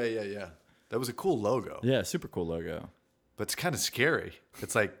 Yeah. That was a cool logo. Yeah, super cool logo. But it's kind of scary.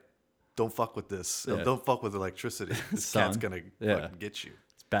 It's don't fuck with this. Yeah. Don't fuck with electricity. This cat's Sun. gonna Yeah. fucking get you.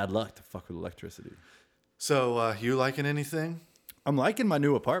 It's bad luck to fuck with electricity. So you liking anything? I'm liking my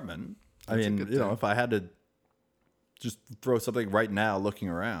new apartment. I That's a mean, good you know, thing. if I had to just throw something right now looking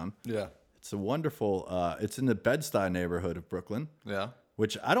around, Yeah. it's a wonderful, it's in the Bed-Stuy neighborhood of Brooklyn, Yeah.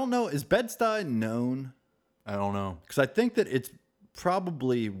 which I don't know, is Bed-Stuy known? I don't know. Because I think that it's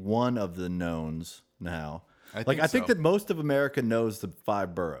probably one of the knowns now. I I think so. that most of America knows the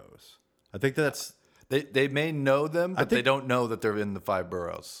 5 boroughs. I think that's, They may know them, but they think- don't know that they're in the 5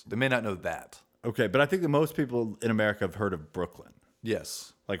 boroughs. They may not know that. okay, but I think that most people in America have heard of Brooklyn,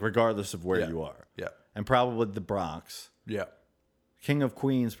 Yes. regardless of where Yeah. you are. Yeah. And probably the Bronx. Yeah. King of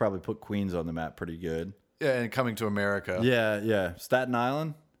Queens probably put Queens on the map pretty good. Yeah, and coming to America. Yeah. Staten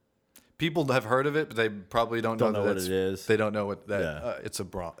Island. People have heard of it, but they probably don't Don't know know that what it's- it is. They don't know what that Yeah. it's a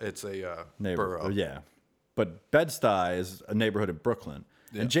Neighborhood. borough. Yeah. But Bed-Stuy is a neighborhood in Brooklyn.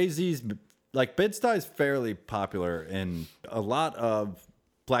 Yeah. And Jay-Z's, Bed-Stuy is fairly popular, and a lot of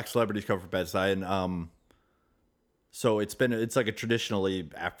black celebrities come from Bed-Stuy. And so it's like a traditionally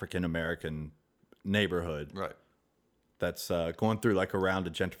African-American neighborhood Right. that's going through a round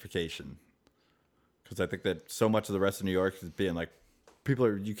of gentrification. Because I think that so much of the rest of New York is being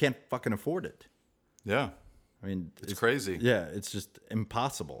you can't fucking afford it. Yeah. I mean, It's crazy. Yeah, it's just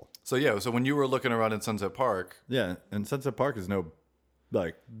impossible. So yeah, so when you were looking around in Sunset Park, Yeah, and Sunset Park is no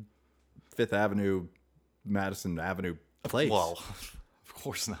Fifth Avenue, Madison Avenue place. well, of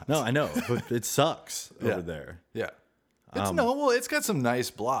course not. No, I know, but it sucks Yeah. over there. Yeah. It's got some nice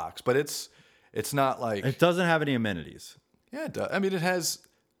blocks, but it's not It doesn't have any amenities. yeah, it does. I mean, it has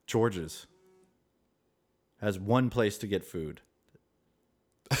George's has one place to get food.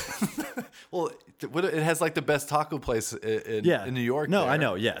 it has the best taco place in New York. No, there. I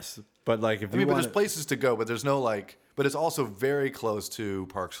know, yes. But if you I mean, but want there's places to go, but there's no but it's also very close to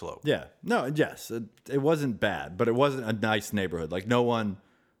Park Slope. Yeah. No, yes. It wasn't bad, but it wasn't a nice neighborhood. No one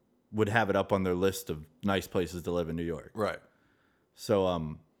would have it up on their list of nice places to live in New York. Right.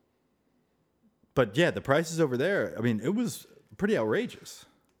 So, but yeah, the prices over there, I mean, it was pretty outrageous.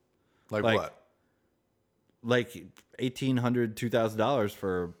 Like Like- what? $1,800, $2,000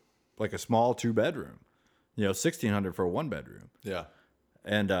 for a small 2-bedroom, $1,600 for a 1-bedroom. Yeah.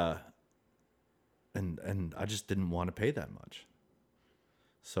 And I just didn't want to pay that much.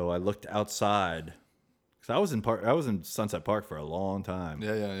 So I looked outside because I was in Sunset Park for a long time.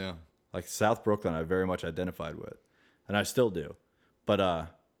 Yeah. South Brooklyn, I very much identified with, and I still do. But I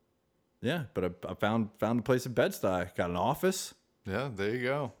found a place in Bed-Stuy. Got an office. Yeah, there you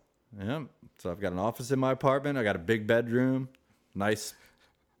go. Yeah. So I've got an office in my apartment. I got a big bedroom, nice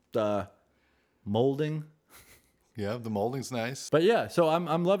molding. Yeah, the molding's nice. But yeah, so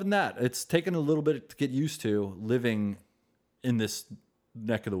I'm loving that. It's taken a little bit to get used to living in this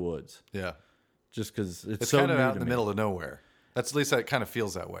neck of the woods, Yeah. just because it's It's so kind of new out to in the me. middle of nowhere. That's at least that kind of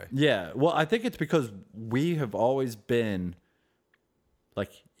feels that way. Yeah, well, I think it's because we have always been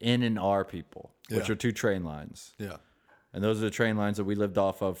like in and R people, which Yeah. are 2 train lines, Yeah. and those are the train lines that we lived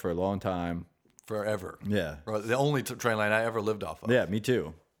off of for a long time. Forever. Yeah, Or the only train line I ever lived off of. yeah, me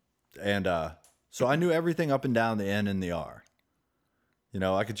too. And so I knew everything up and down the N and the R. You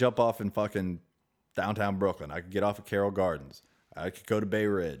know, I could jump off in fucking downtown Brooklyn. I could get off at Carroll Gardens. I could go to Bay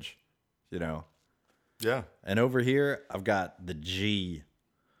Ridge. You know. Yeah. And over here, I've got the G,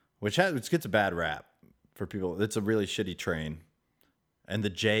 which gets a bad rap for people. It's a really shitty train. And the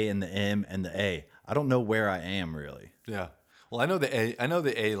J and the M and the A. I don't know where I am really. Yeah. Well, I know the A. I know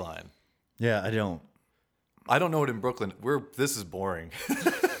the A line. Yeah, I don't. I don't know it in Brooklyn. This is boring.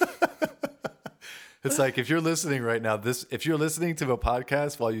 It's like if you're listening right now, if you're listening to a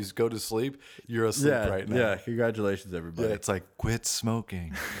podcast while you go to sleep, you're asleep right now. Yeah, congratulations, everybody. Yeah, it's like quit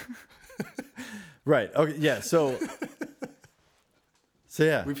smoking. Right. Okay. Yeah. So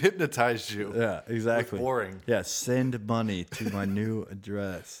yeah. We've hypnotized you. Yeah, exactly. With boring. Yeah, send money to my new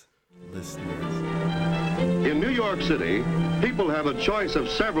address, listeners. In New York City, people have a choice of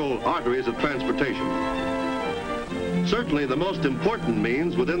several arteries of transportation. Certainly the most important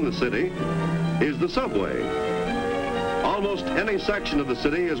means within the city is the subway. Almost any section of the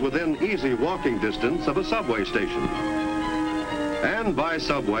city is within easy walking distance of a subway station. And by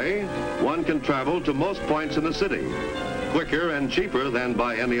subway, one can travel to most points in the city, quicker and cheaper than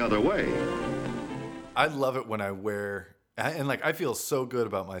by any other way. I love it when I I feel so good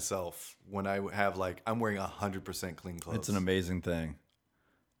about myself when I have I'm wearing 100% clean clothes. It's an amazing thing.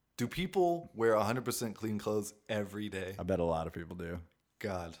 Do people wear 100% clean clothes every day? I bet a lot of people do.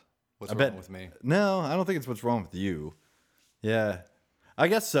 God, what's I wrong bet with me? No, I don't think it's what's wrong with you. Yeah, I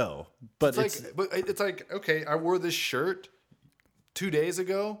guess so. But It's like, okay, I wore this shirt 2 days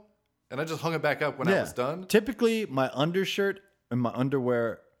ago, and I just hung it back up when I was done. Typically, my undershirt and my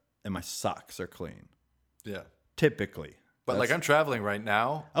underwear and my socks are clean. Yeah, Typically. but I'm traveling right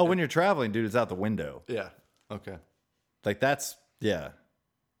now. Oh, when you're traveling, dude, it's out the window. Yeah, okay. Yeah.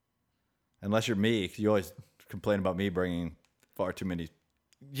 Unless you're me, 'cause you always complain about me bringing far too many.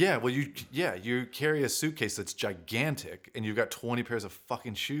 Yeah, well, you carry a suitcase that's gigantic, and you've got 20 pairs of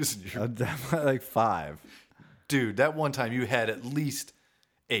fucking shoes in your. Like 5. Dude, that one time you had at least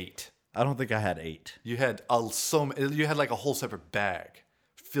 8. I don't think I had 8. You had you had like a whole separate bag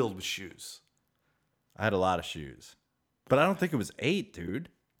filled with shoes. I had a lot of shoes. But I don't think it was 8, dude.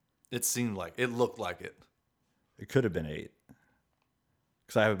 It looked like it. It could have been 8.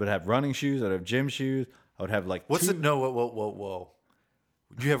 Because I would have running shoes, I'd have gym shoes, I would have What's it? No, whoa.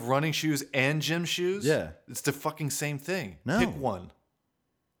 You have running shoes and gym shoes? Yeah. It's the fucking same thing. No. Pick one.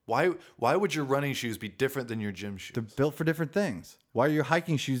 Why would your running shoes be different than your gym shoes? They're built for different things. Why are your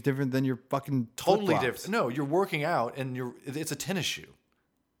hiking shoes different than your fucking Totally flip-flops? different. No, you're working out and it's a tennis shoe.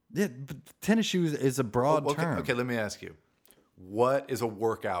 Yeah, but tennis shoes is a broad term. Okay, let me ask you. What is a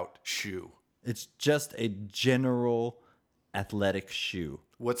workout shoe? It's just a general athletic shoe.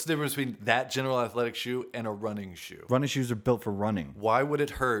 What's the difference between that general athletic shoe and a running shoe? Running shoes are built for running. Why would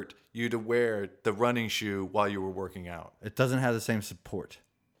it hurt you to wear the running shoe while you were working out? It doesn't have the same support.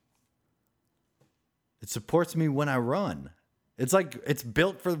 It supports me when I run. It's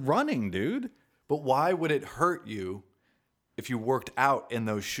built for running, dude. But why would it hurt you if you worked out in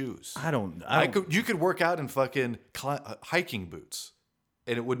those shoes? You could work out in fucking hiking boots,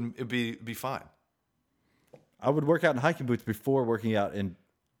 and it'd be fine. I would work out in hiking boots before working out in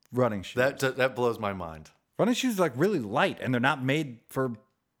running shoes. That blows my mind. Running shoes are really light, and they're not made for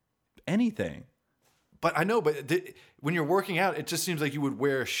anything. But I know, when you're working out, it just seems like you would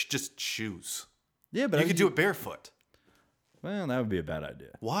wear just shoes. Yeah, but you could do it barefoot. Well, that would be a bad idea.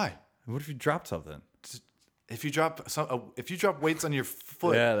 Why? What if you dropped something? If you drop weights on your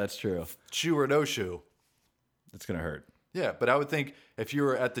foot, Yeah, that's true. shoe or no shoe, It's gonna hurt. yeah. But I would think if you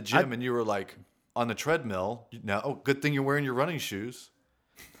were at the gym and you were on the treadmill, good thing you're wearing your running shoes.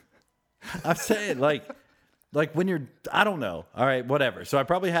 I'm saying when you're, I don't know. All right, whatever. So I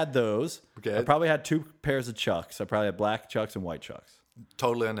probably had those. Okay. I probably had 2 pairs of Chucks. I probably had black Chucks and white Chucks.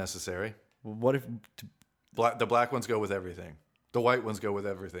 Totally unnecessary. What if? The black ones go with everything. The white ones go with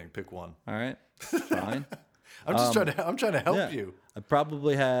everything. Pick one. All right, fine. I'm trying to help Yeah. you. I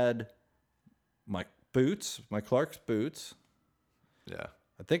probably had my boots, my Clark's boots. Yeah.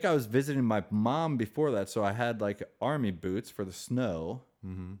 I think I was visiting my mom before that, so I had army boots for the snow.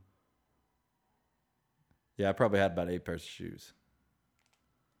 Mm-hmm. Yeah, I probably had about 8 pairs of shoes.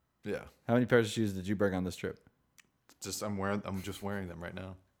 Yeah. How many pairs of shoes did you bring on this trip? I'm just wearing them right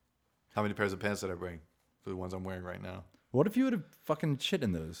now. How many pairs of pants did I bring for the ones I'm wearing right now? What if you would have fucking shit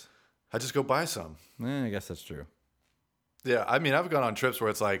in those? I just go buy some. I guess that's true. Yeah, I mean, I've gone on trips where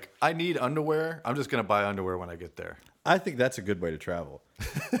it's like, I need underwear. I'm just going to buy underwear when I get there. I think that's a good way to travel.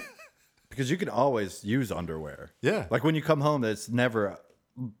 Because you can always use underwear. Yeah. Like when you come home, it's never...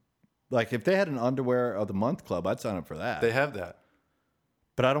 Like if they had an underwear of the month club, I'd sign up for that. They have that.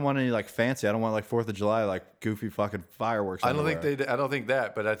 But I don't want any like fancy. I don't want like 4th of July, like goofy fucking fireworks. I don't think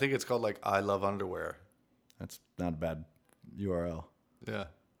that, but I think it's called like I Love Underwear. That's not a bad URL. Yeah.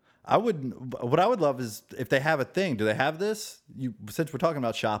 What I would love is if they have a thing. Do they have this? Since we're talking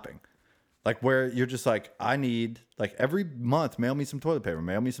about shopping, like where you're just like, I need like every month, mail me some toilet paper,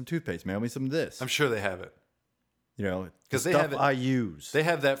 mail me some toothpaste, mail me some of this. I'm sure they have it. You know, because they stuff have it, I use. They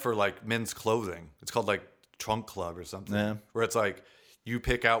have that for like men's clothing. It's called like Trunk Club or something. Yeah. Where it's like you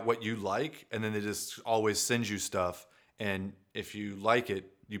pick out what you like, and then they just always send you stuff. And if you like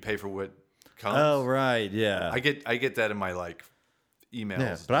it, you pay for what comes. Oh right, yeah. I get that in my like emails.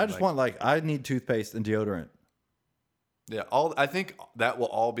 Yeah, but I just want like I need toothpaste and deodorant. Yeah, I think that will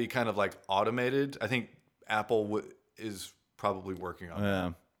all be kind of like automated. I think Apple is probably working on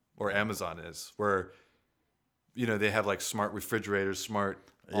that, or Amazon is, where they have like smart refrigerators, smart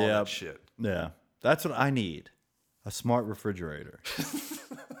all that shit. Yeah, that's what I need. A smart refrigerator.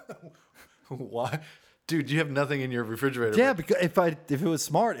 Why, dude? You have nothing in your refrigerator. Yeah, because if it was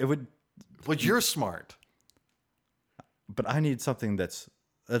smart, it would. Well, you're smart. But I need something that's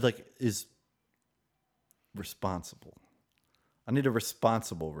is responsible. I need a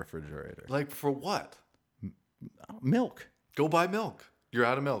responsible refrigerator. Like for what? Milk. Go buy milk. You're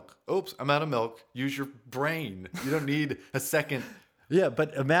out of milk. Oops, I'm out of milk. Use your brain. You don't need a second. Yeah,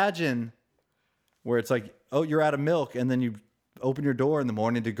 but imagine where it's like, oh, you're out of milk, and then you open your door in the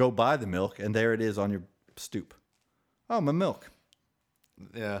morning to go buy the milk, and there it is on your stoop. Oh, my milk.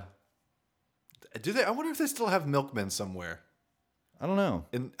 Yeah. Do they? I wonder if they still have milkmen somewhere. I don't know.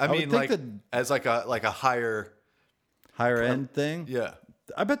 I mean, like as like a higher end thing. Yeah,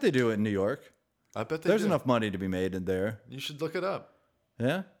 I bet they do it in New York. I bet there's enough money to be made in there. You should look it up.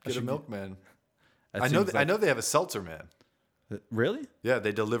 Yeah, get a milkman. I know they have a seltzer man. Really? Yeah,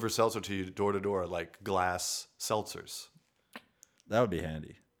 they deliver seltzer to you door to door, like glass seltzers. That would be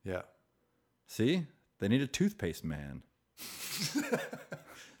handy. Yeah. See, they need a toothpaste man.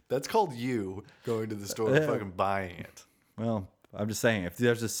 That's called you going to the store and fucking buying it. Well, I'm just saying, if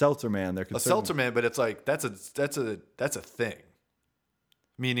there's a seltzer man, there could a seltzer man, but it's like that's a thing.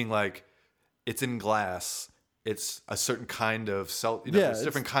 Meaning like it's in glass. It's a certain kind of there's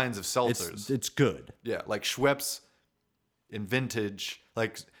different kinds of seltzers. It's good. Yeah, like Schweppes in vintage.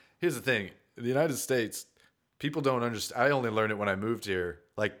 Like here's the thing: in the United States, people don't understand. I only learned it when I moved here.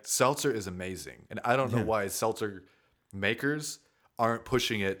 Like seltzer is amazing, and I don't know why seltzer makers aren't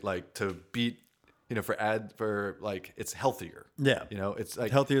pushing it like to beat, for like it's healthier. Yeah. It's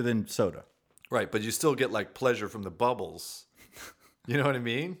like healthier than soda. Right, but you still get like pleasure from the bubbles. You know what I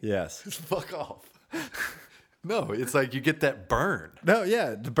mean? Yes. Fuck off. No, it's like you get that burn. No,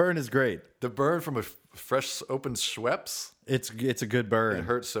 yeah, the burn is great. The burn from a fresh opened Schweppes. It's a good burn. It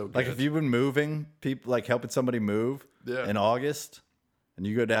hurts so good. Like if you've been moving, people like helping somebody move in August, and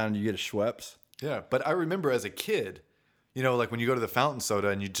you go down and you get a Schweppes. Yeah, but I remember as a kid, like when you go to the fountain soda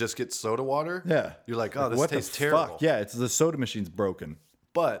and you just get soda water. Yeah, you're like, oh, this tastes terrible. Fuck? Yeah, it's the soda machine's broken.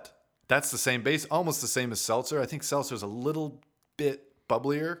 But that's the same base, almost the same as seltzer. I think seltzer's a little bit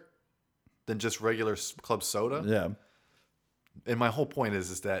bubblier than just regular club soda. Yeah. And my whole point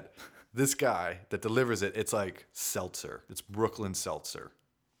is that this guy that delivers it, it's like seltzer. It's Brooklyn seltzer.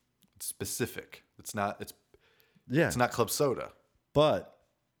 It's specific. It's not club soda. But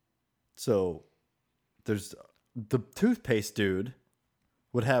so there's the toothpaste dude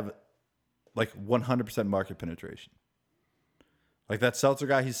would have like 100% market penetration. Like that seltzer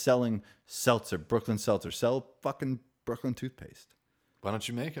guy, he's selling seltzer, Brooklyn seltzer. Sell fucking Brooklyn toothpaste. Why don't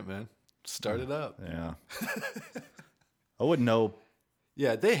you make it, man? Start it up. Yeah. I wouldn't know.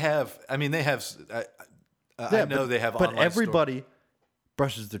 Yeah, they have. I mean, they have. I know they have. But everybody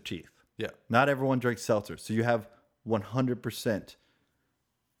brushes their teeth. Yeah. Not everyone drinks seltzer, so you have 100%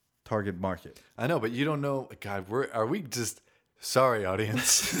 target market. I know, but you don't know. God, are we just? Sorry,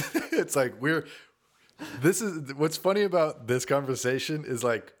 audience. It's like This is what's funny about this conversation is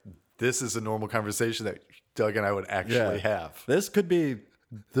like this is a normal conversation that Doug and I would actually have. This could be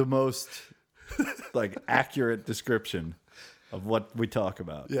the most like accurate description of what we talk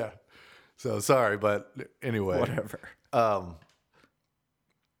about. Yeah. So sorry, but anyway, whatever.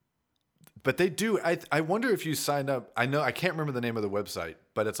 But they do. I wonder if you signed up. I know I can't remember the name of the website,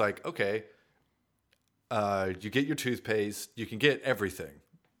 but it's like okay. You get your toothpaste. You can get everything.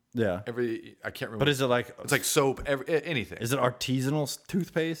 Yeah. I can't remember. But is it like It's like soap. Anything. is it artisanal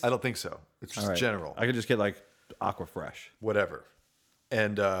toothpaste? I don't think so. It's just All right. general. I could just get like Aquafresh. Whatever.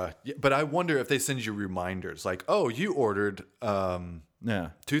 And but I wonder if they send you reminders like, oh, you ordered Yeah.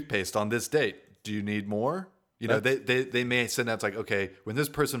 toothpaste on this date. Do you need more? You know, they may send out like, okay, when this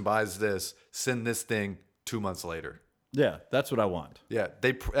person buys this, send this thing 2 months later. Yeah, that's what I want. Yeah,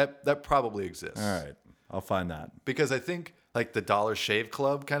 that probably exists. All right. I'll find that. Because I think like the Dollar Shave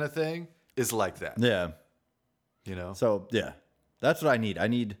Club kind of thing is like that. Yeah. You know? So, yeah. That's what I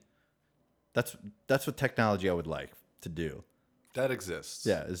need. That's what technology I would like to do. That exists.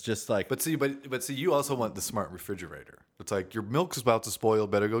 Yeah, it's just like But see, you also want the smart refrigerator. It's like your milk's about to spoil,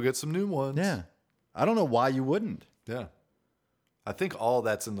 better go get some new ones. yeah. I don't know why you wouldn't. Yeah. I think all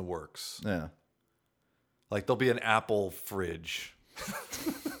that's in the works. Yeah. Like there'll be an Apple fridge.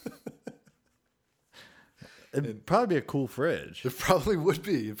 It'd probably be a cool fridge. It probably would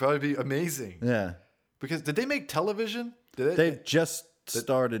be. It'd probably be amazing. Yeah. Because did they make television? They've just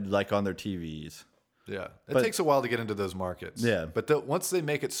started like on their TVs. Yeah. It But- takes a while to get into those markets. Yeah. But once they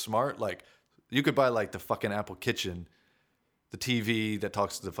make it smart, like you could buy like the fucking Apple Kitchen, the TV that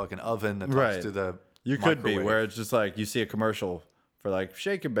talks to the fucking oven, that talks Right. to the You could be microwave. where it's just like you see a commercial for like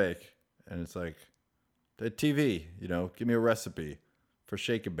shake and bake, and it's like the TV, give me a recipe for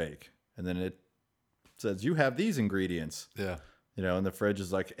shake and bake, and then it says you have these ingredients, Yeah. and the fridge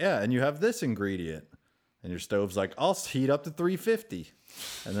is like, yeah, and you have this ingredient, and your stove's like, I'll heat up to 350,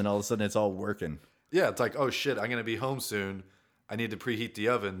 and then all of a sudden it's all working. Yeah, it's like, oh shit, I'm gonna be home soon. I need to preheat the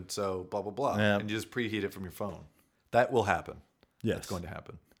oven, so blah blah blah. Yeah. And you just preheat it from your phone. That will happen. Yes. That's going to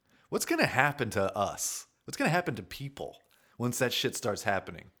happen. What's gonna happen to us? What's gonna happen to people once that shit starts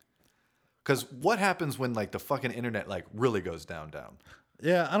happening? Because what happens when like the fucking internet like really goes down?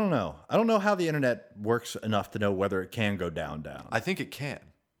 Yeah, I don't know. I don't know how the internet works enough to know whether it can go down. I think it can.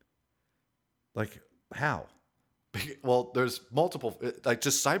 Like how? Well, there's multiple, like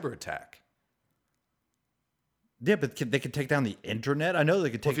just cyber attack. Yeah, but they could take down the internet. I know they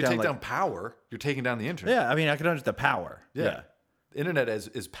could Well, take if you down take like, down power, you're taking down the internet. yeah, I mean, I can understand the power. Yeah. The internet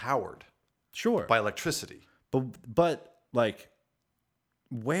is powered Sure. by electricity. But like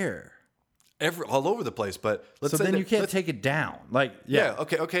where? All over the place. But let's So say then that- you can't let's- take it down. Like Yeah.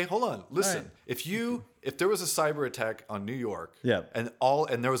 Okay. Hold on. Listen. right. If there was a cyber attack on New York, Yeah. and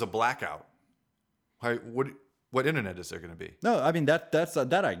there was a blackout, what internet is there going to be? No, I mean that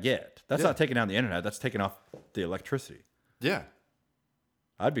I get. That's Yeah. not taking down the internet. That's taking off the electricity. Yeah.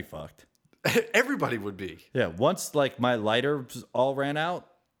 I'd be fucked. Everybody would be. Yeah. Once like my lighter all ran out,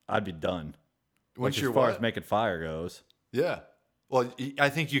 I'd be done. Once Like, you're as far what? as making fire goes. Yeah. Well, I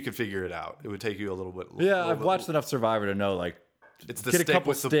think you could figure it out. It would take you a little bit. Yeah, I've watched enough Survivor to know like It's the get a stick couple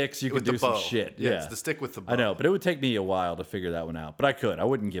with the sticks, you with could the do some bow. shit. Yeah, Yeah. it's the stick with the bow. I know, but it would take me a while to figure that one out. But I could. I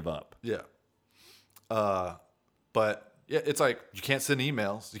wouldn't give up. Yeah. But yeah, it's like you can't send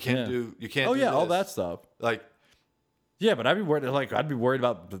emails. You can't Yeah. do. You can't. Oh do yeah, all this. that stuff. Like, Yeah, but I'd be worried. Like I'd be worried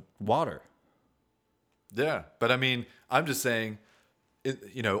about the water. yeah. But I mean, I'm just saying,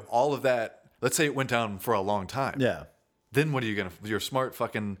 all of that. Let's say it went down for a long time. Yeah. Then what are you gonna? Your smart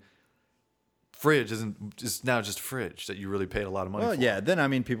fucking fridge is now just a fridge that you really paid a lot of money Well, for. yeah. Then I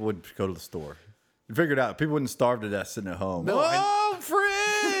mean, people would go to the store. You figure it out. People wouldn't starve to death sitting at home. No, oh,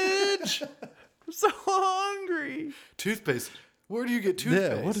 fridge! I'm so hungry. Toothpaste. Where do you get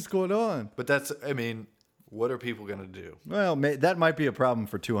toothpaste? Yeah. What is going on? But what are people gonna do? Well, that might be a problem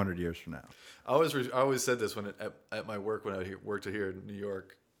for 200 years from now. I always said this at my work when I worked here in New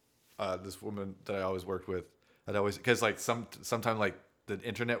York. This woman that I always worked with, because like sometime like the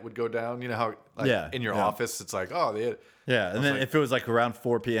internet would go down. You know how like Yeah, in your yeah. office it's like, oh, Yeah, and then like- if it was like around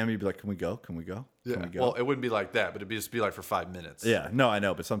 4 p.m., you'd be like, "Can we go? Can we go? Can yeah. we go?" Well, it wouldn't be like that, but it'd just be like for 5 minutes. yeah, no, I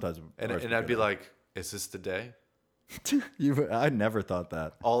know, but sometimes and I'd be like, is this the day? I never thought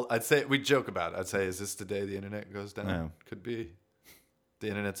that. I'd say we joke about it. I'd say, is this the day the internet goes down? Yeah. Could be. The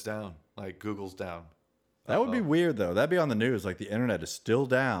internet's down. Like Google's down. That would be weird though. That'd be on the news. Like the internet is still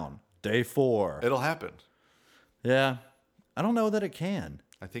down. Day 4. It'll happen. Yeah, I don't know that it can.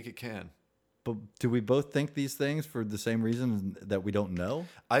 I think it can. But do we both think these things for the same reason that we don't know?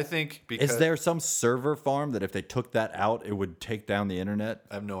 I think because Is there some server farm that if they took that out, it would take down the internet?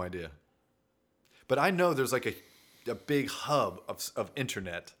 I have no idea. But I know there's like a big hub of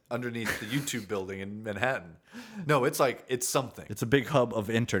internet underneath the YouTube building in Manhattan. No, it's something. It's a big hub of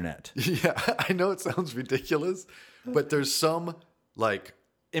internet. Yeah, I know it sounds ridiculous, but there's some like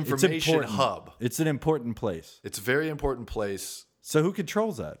It's information important. hub. It's an important place. It's a very important place. So who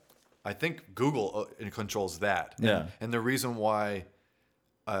controls that? I think Google controls that. Yeah. And the reason why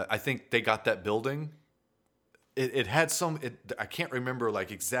I think they got that building it had some. I can't remember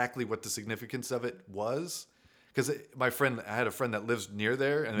like exactly what the significance of it was, because I had a friend that lives near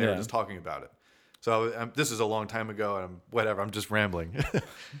there, and they were Yeah. just talking about it. So this is a long time ago, and I'm just rambling.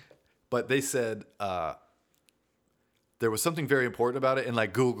 But they said there was something very important about it, and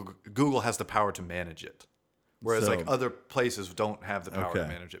like Google has the power to manage it, whereas So- like other places don't have the power to Okay.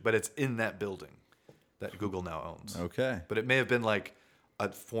 manage it. But it's in that building that Google now owns. Okay. But it may have been like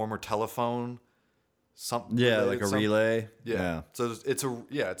a former telephone, something. Yeah, related, like a some- relay. Yeah. So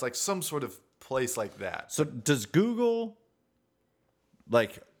it's like some sort of place like that. So does Google,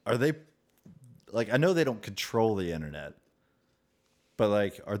 like, are they, like, I know they don't control the internet, but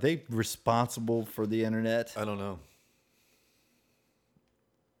like, are they responsible for the internet? I don't know.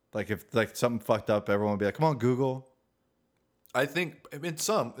 Like, if like something fucked up, everyone would be like, "Come on, Google." I think in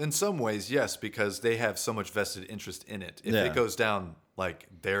some ways, yes, because they have so much vested interest in it. If Yeah. it goes down, like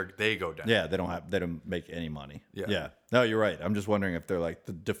they go down. Yeah, they don't make any money. Yeah. Yeah. No, you're right. I'm just wondering if they're like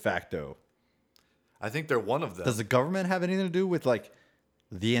the de facto. I think they're one of them. Does the government have anything to do with like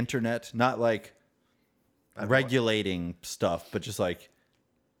the internet? Not like regulating stuff, but just like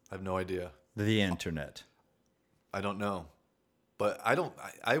I have no idea. the internet. I don't know, but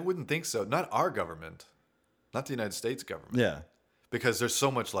I wouldn't think so. Not our government, not the United States government. Yeah. Because there's so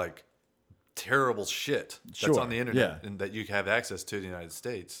much like terrible shit that's Sure, on the internet yeah. and that you have access to in the United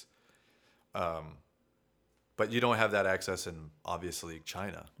States. But you don't have that access in obviously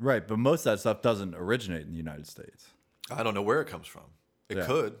China. Right, but most of that stuff doesn't originate in the United States. I don't know where it comes from. It Yeah.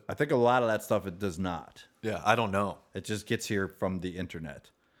 could. I think a lot of that stuff it does not. Yeah, I don't know. It just gets here from the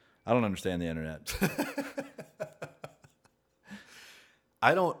internet. I don't understand the internet.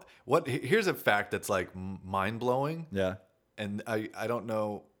 Here's a fact that's like mind blowing. Yeah. And I don't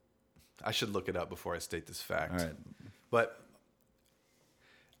know. I should look it up before I state this fact. All right. But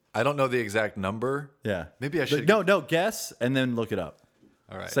I don't know the exact number. Yeah. Maybe I should. No, guess and then look it up.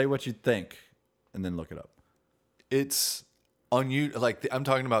 All right. Say what you think and then look it up. It's on you. Like I'm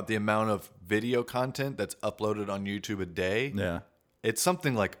talking about the amount of video content that's uploaded on YouTube a day. Yeah. It's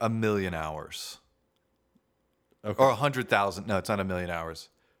something like 1 million hours. Okay. Or 100,000. No, it's not 1 million hours.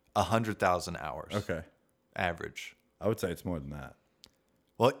 100,000 hours. Okay. Average. I would say it's more than that.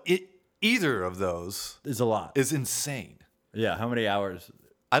 Well, either of those It's a lot. is insane. Yeah. How many hours?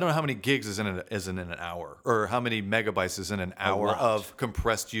 I don't know how many gigs is in an hour, or how many megabytes is in an hour lot. of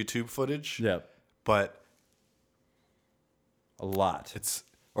compressed YouTube footage. Yeah. But A lot. it's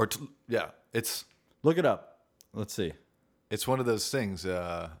Look it up. Let's see. it's one of those things.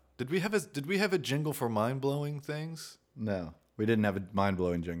 Did we have a jingle for mind blowing things? No. We didn't have a mind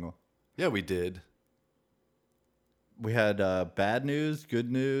blowing jingle. Yeah, we did. We had bad news,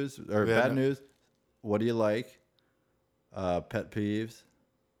 good news, or We had bad news. What do you like? Pet peeves.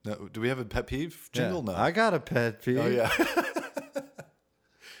 No, do we have a pet peeve jingle? Yeah. No. I got a pet peeve. Oh yeah.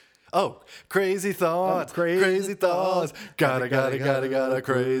 Oh, crazy thoughts, crazy crazy thoughts. Gotta gotta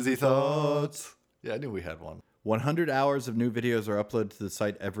crazy thoughts. Yeah, I knew we had one. 100 hours of new videos are uploaded to the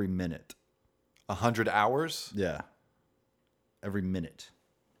site every minute. 100 hours. Yeah. Every minute.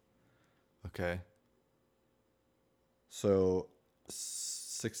 Okay. So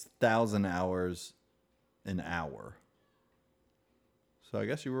 6,000 hours an hour. So I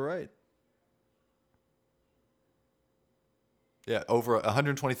guess you were right. Yeah, over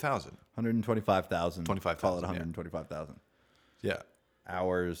 120,000. 125,000. 25,000, Call it yeah. 125,000 Yeah,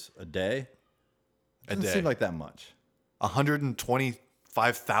 hours a day. a Doesn't day. seem like that much.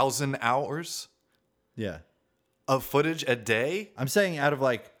 125,000 hours Yeah. of footage a day. I'm saying out of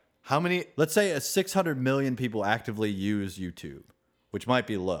like, How many? let's say 600 million people actively use YouTube, which might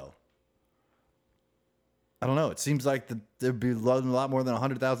be low. I don't know. It seems like there'd be a lot more than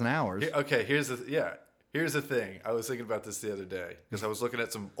 100,000 hours. Okay, here's the thing. I was thinking about this the other day because I was looking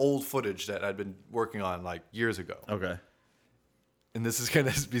at some old footage that I'd been working on like years ago. Okay. And this is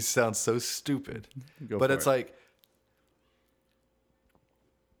gonna sound so stupid, Go but for it's it. like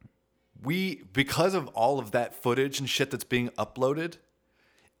because of all of that footage and shit that's being uploaded,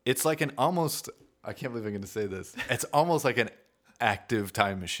 it's like an almost. I can't believe I'm going to say this. It's almost like an active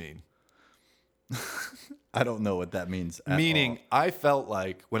time machine. I don't know what that means. At Meaning, all. I felt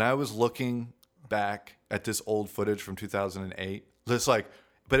like when I was looking back at this old footage from 2008, just like,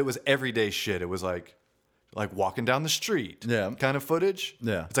 but it was everyday shit. It was like walking down the street, Yeah. kind of footage.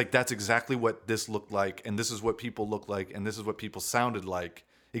 Yeah. It's like that's exactly what this looked like, and this is what people looked like, and this is what people sounded like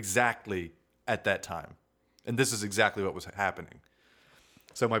exactly at that time, and this is exactly what was happening.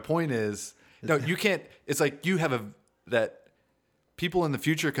 So my point is, no, you can't. It's like you have that people in the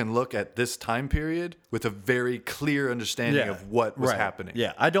future can look at this time period with a very clear understanding of what was happening.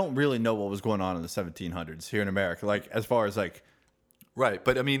 Yeah, I don't really know what was going on in the 1700s here in America. Like as far as like Right,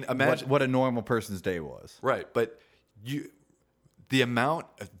 but I mean, imagine what a normal person's day was. Right, but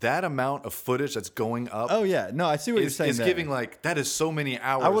that amount of footage that's going up. Oh yeah, no, I see what you're saying. It's there. giving like that is so many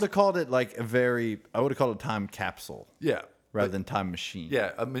hours. I would have called it like I would have called it a time capsule. Yeah, rather than time machine.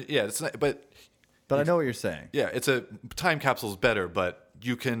 Yeah, I mean, yeah, it's not, but I know what you're saying. Yeah, it's a time capsule is better, but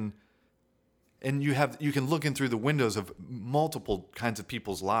you can look in through the windows of multiple kinds of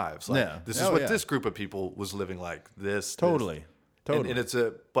people's lives. Like, yeah, this is what this group of people was living like. Totally. And it's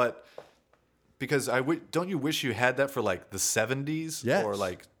because don't you wish you had that for like the 70s or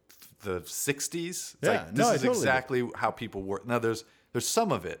like the 60s? It's like this is exactly how people work. Now there's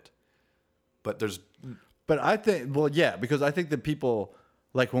some of it, but I think because I think that people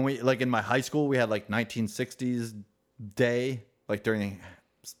like when we like in my high school we had like 1960s day like during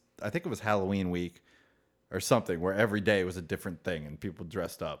I think it was Halloween week or something where every day was a different thing and people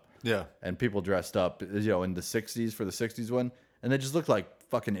dressed up. Yeah. And people dressed up, in the 60s for the 60s one. And they just looked like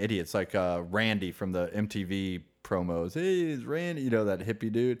fucking idiots, like Randy from the MTV promos. Hey, it's Randy, that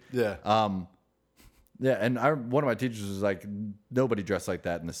hippie dude. Yeah. Yeah, and one of my teachers was like, nobody dressed like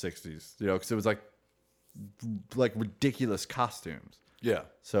that in the 60s, because it was like ridiculous costumes. Yeah.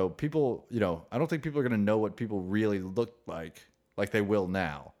 So people, I don't think people are going to know what people really look like they will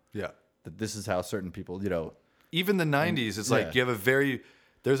now. Yeah. That this is how certain people, Even the 90s, it's like you have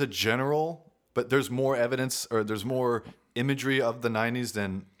there's a general, but there's more evidence or there's more imagery of the 90s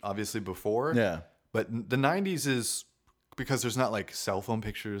than obviously before. Yeah. But the 90s is because there's not like cell phone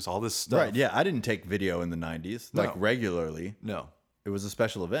pictures, all this stuff. Right. Yeah. I didn't take video in the 90s like regularly. No. It was a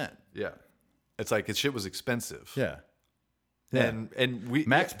special event. Yeah. It's like shit was expensive. Yeah. And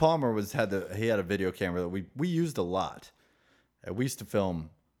Max Palmer he had a video camera that we used a lot. We used to film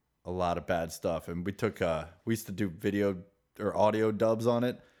a lot of bad stuff, and we used to do video or audio dubs on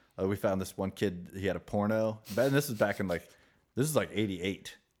it. We found this one kid, he had a porno, and this is back in this is like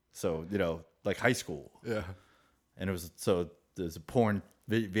 88, so like high school. Yeah. And there's a porn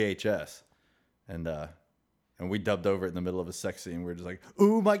VHS, and we dubbed over it in the middle of a sex scene. We were just like,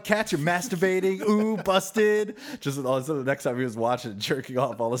 "Ooh, my cats are masturbating. Ooh, busted." Just all of a sudden, the next time he was watching it, jerking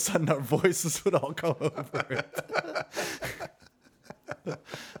off, all of a sudden our voices would all come over it.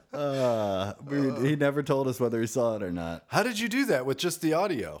 He never told us whether he saw it or not. How did you do that with just the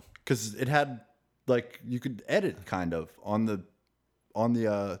audio? Because it had you could edit kind of on the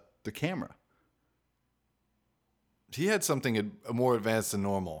camera. He had something more advanced than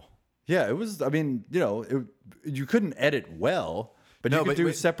normal. Yeah, it was. I mean, you couldn't edit well, but you could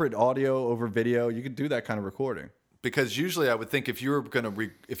do separate audio over video. You could do that kind of recording. Because usually, I would think if you were going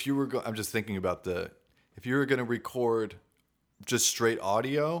to, I'm just thinking about if you were going to record just straight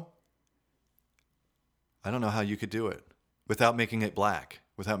audio, I don't know how you could do it without making it black,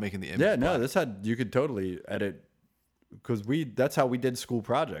 without making the image. Yeah, no, black. you could totally edit because that's how we did school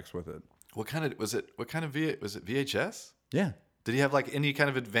projects with it. What kind of was it? Was it VHS? Yeah. Did he have like any kind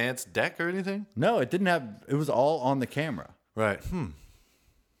of advanced deck or anything? No, it didn't have. It was all on the camera. Right.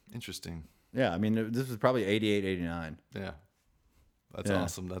 Interesting. Yeah, I mean, this was probably 88, 89. Yeah. That's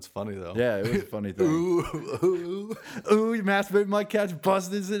awesome. That's funny though. Yeah, it was a funny thing. Ooh, you masturbating, my cat's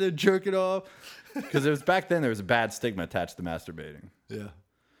busting in and jerking off. Because it was back then there was a bad stigma attached to masturbating. Yeah.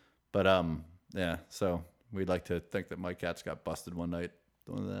 But yeah. So we'd like to think that my cats got busted one night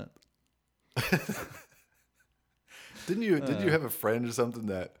doing that. Did you have a friend or something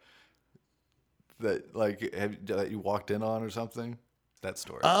that you walked in on or something? That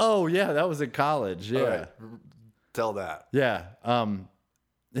story. Oh yeah, that was in college. Yeah. Right. Tell that. Yeah.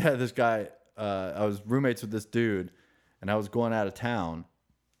 Yeah, this guy, I was roommates with this dude and I was going out of town.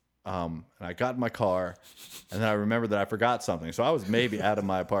 And I got in my car and then I remembered that I forgot something. So I was maybe out of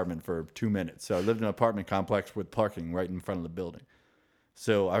my apartment for 2 minutes. So I lived in an apartment complex with parking right in front of the building.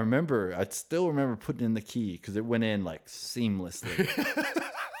 So I still remember putting in the key because it went in like seamlessly.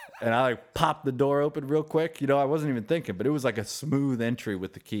 And I popped the door open real quick. I wasn't even thinking, but it was like a smooth entry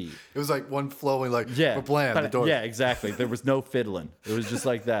with the key. It was like one flowing blam, but the door. Yeah, exactly. There was no fiddling. It was just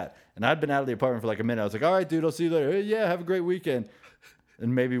like that. And I'd been out of the apartment for like a minute. I was like, all right, dude, I'll see you later. Hey, yeah, have a great weekend.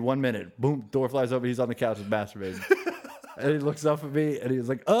 And maybe 1 minute, boom, door flies open. He's on the couch with masturbating. And he looks up at me and he was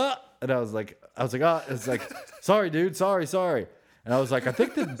like, and I was like, it's like, sorry, dude, sorry. And I was like, I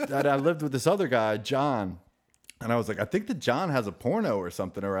think that I lived with this other guy, John. And I was like, I think that John has a porno or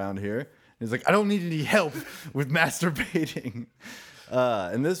something around here. And he's like, I don't need any help with masturbating.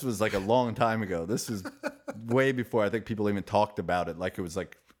 And this was like a long time ago. This was way before I think people even talked about it like it was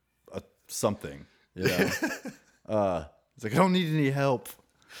like something, He's like, I don't need any help.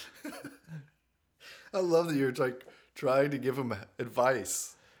 I love that you're like trying to give him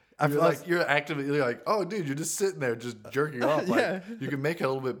advice. You're actively like, oh, dude, you're just sitting there just jerking off. Like, Yeah. you can make it a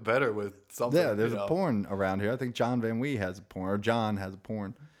little bit better with something. Yeah, there's you a know? porn around here. I think John Van Wee has a porn, or John has a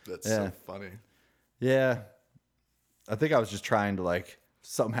porn. That's Yeah. so funny. Yeah. I think I was just trying to like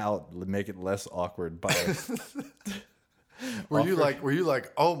somehow make it less awkward by Were you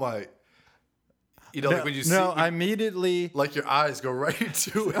like, oh my, you know, like when you see, I immediately like your eyes go right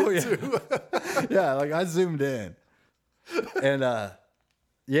to it. Oh, yeah. too. yeah, like I zoomed in. And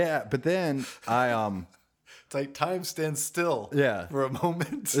yeah, but then I It's like time stands still. Yeah. For a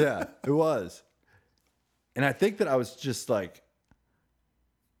moment. yeah, it was. And I think that I was just like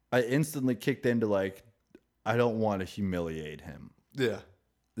I instantly kicked into like I don't want to humiliate him. Yeah.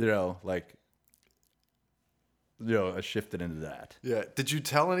 You know, like I shifted into that. Yeah. Did you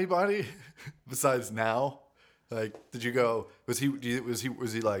tell anybody besides now? Like, did you go? Was he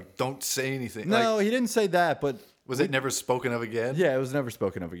like, don't say anything? No, Like, he didn't say that, but was it never spoken of again? yeah, it was never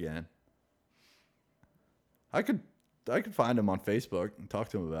spoken of again. I could find him on Facebook and talk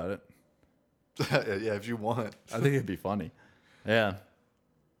to him about it. Yeah, if you want. I think it'd be funny. Yeah.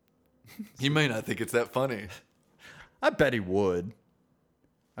 He may not think it's that funny. I bet he would.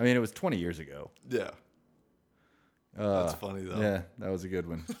 I mean, it was 20 years ago. Yeah. That's funny though. Yeah, that was a good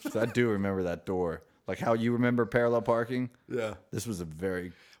one. So I do remember that door. Like how you remember parallel parking? Yeah. This was a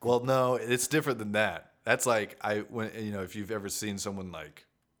very Well, no, it's different than that. That's like if you've ever seen someone like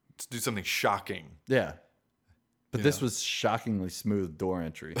do something shocking. yeah. But You this know. was shockingly smooth door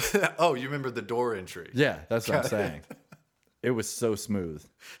entry. Oh, you remember the door entry? Yeah, that's what I'm saying. It was so smooth.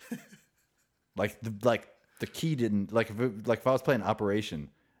 Like the key didn't like if I was playing Operation,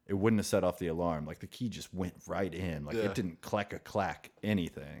 it wouldn't have set off the alarm. Like the key just went right in. Like Yeah. it didn't clack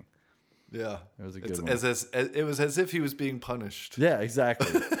anything. Yeah, It was a good it's one. It was as if he was being punished. Yeah,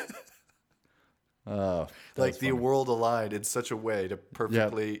 exactly. Oh, that Like was the funny. world aligned in such a way to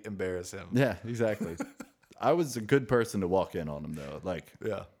perfectly embarrass him. Yeah, exactly. I was a good person to walk in on him though. Like,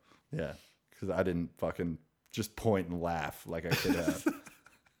 Yeah. yeah, because I didn't fucking just point and laugh like I could have.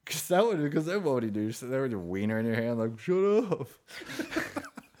 Because then what would he do? Just sit there with your wiener in your hand, like, shut up.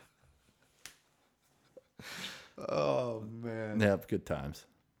 Oh man. Yeah, good times.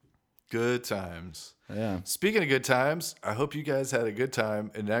 Good times. Yeah. Speaking of good times, I hope you guys had a good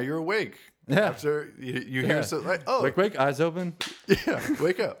time, and now you're awake. Yeah. After you Yeah. hear something like, oh, Wake, eyes open. yeah,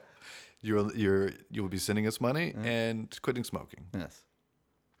 wake up. You will be sending us money and quitting smoking. Yes.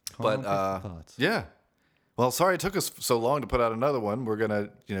 But thoughts. yeah. Well, sorry it took us so long to put out another one. We're gonna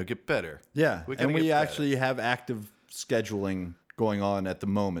get better. Yeah, We're gonna and we get better. actually have active scheduling going on at the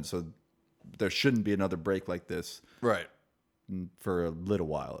moment, so there shouldn't be another break like this Right. for a little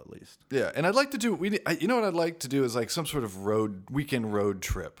while at least. Yeah, and I'd like to do. You know what I'd like to do is like some sort of weekend road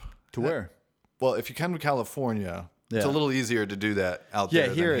trip. To where? Well, if you come to California, it's a Yeah. little easier to do that out Yeah,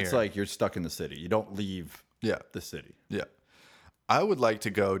 there. here than it's like you're stuck in the city. You don't leave yeah, the city. yeah. I would like to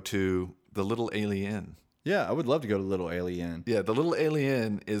go to the Little Alien. Yeah, I would love to go to Little Alien. Yeah, the Little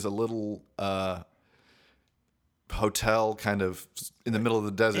Alien is a little hotel kind of in the middle of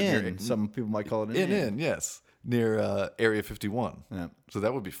the desert. Inn, some people might call it an inn. Inn, yes, near Area 51. Yeah. So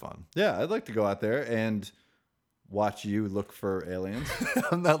that would be fun. Yeah, I'd like to go out there and watch you look for aliens.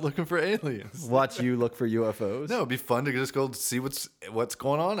 I'm not looking for aliens. Watch you look for UFOs. No, it'd be fun to just go see what's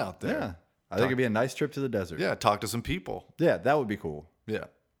going on out there. Yeah. I think it'd be a nice trip to the desert. Yeah, talk to some people. Yeah, that would be cool. Yeah.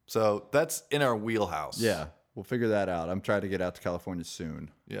 So that's in our wheelhouse. Yeah. We'll figure that out. I'm trying to get out to California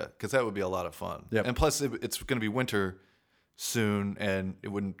soon. Yeah, because that would be a lot of fun. Yep. And plus, it's going to be winter soon, and it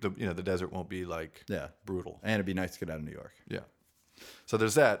wouldn't. The desert won't be like Yeah. brutal. And it'd be nice to get out of New York. Yeah. So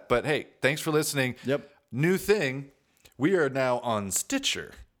there's that. But hey, thanks for listening. Yep. New thing, we are now on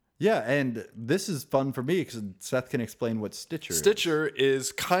Stitcher. Yeah, and this is fun for me because Seth can explain what Stitcher is. Stitcher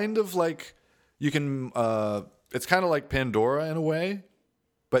is kind of like you can. It's kind of like Pandora in a way,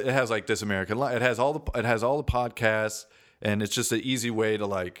 but it has like This American Life. It has all the podcasts, and it's just an easy way to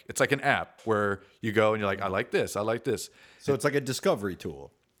like. It's like an app where you go and you're like, I like this, I like this. So it's like a discovery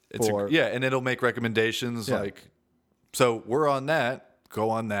tool. Yeah, and it'll make recommendations. Yeah. Like, so we're on that. Go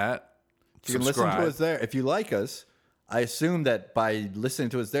on that. You can listen to us there. If you like us, I assume that by listening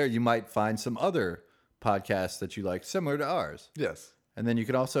to us there, you might find some other podcasts that you like similar to ours. Yes. And then you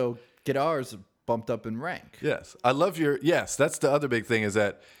can also get ours bumped up in rank. Yes. I love your. Yes, that's the other big thing is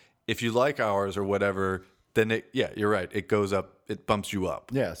that if you like ours or whatever, then you're right. It goes up. It bumps you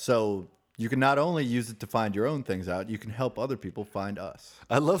up. Yeah, so you can not only use it to find your own things out, you can help other people find us.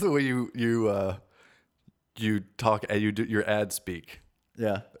 I love the way you talk and you do your ad speak.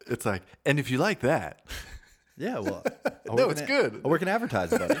 Yeah. It's like, and if you like that, Yeah, well, No, it's good. I work in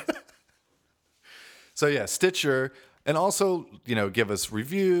advertising, buddy. So yeah, Stitcher, and also give us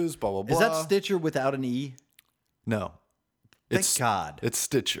reviews. Blah blah blah. Is that Stitcher without an E? No, Thank God. It's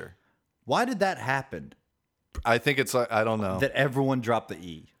Stitcher. Why did that happen? I think it's like I don't know. That everyone dropped the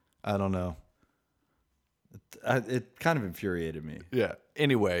E. I don't know. It kind of infuriated me. Yeah.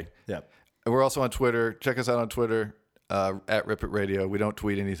 Anyway. Yeah. We're also on Twitter. Check us out on Twitter at Rip It Radio. We don't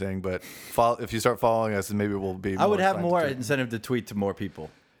tweet anything, but if you start following us, then maybe we'll be. I would have inclined more to tweet. incentive to tweet to more people.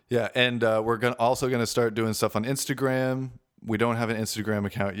 Yeah, and we're also gonna start doing stuff on Instagram. We don't have an Instagram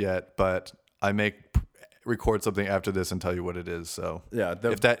account yet, but I may record something after this and tell you what it is. So Yeah,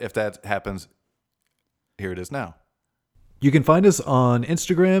 if that happens, here it is now. You can find us on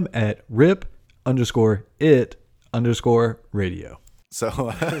Instagram at rip_it_radio.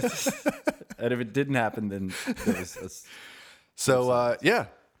 So And if it didn't happen, then it was yeah.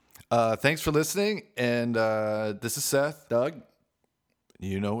 Thanks for listening, and this is Seth. Doug.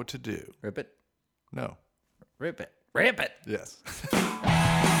 You know what to do. Rip it. No. Rip it. Rip it. Yes.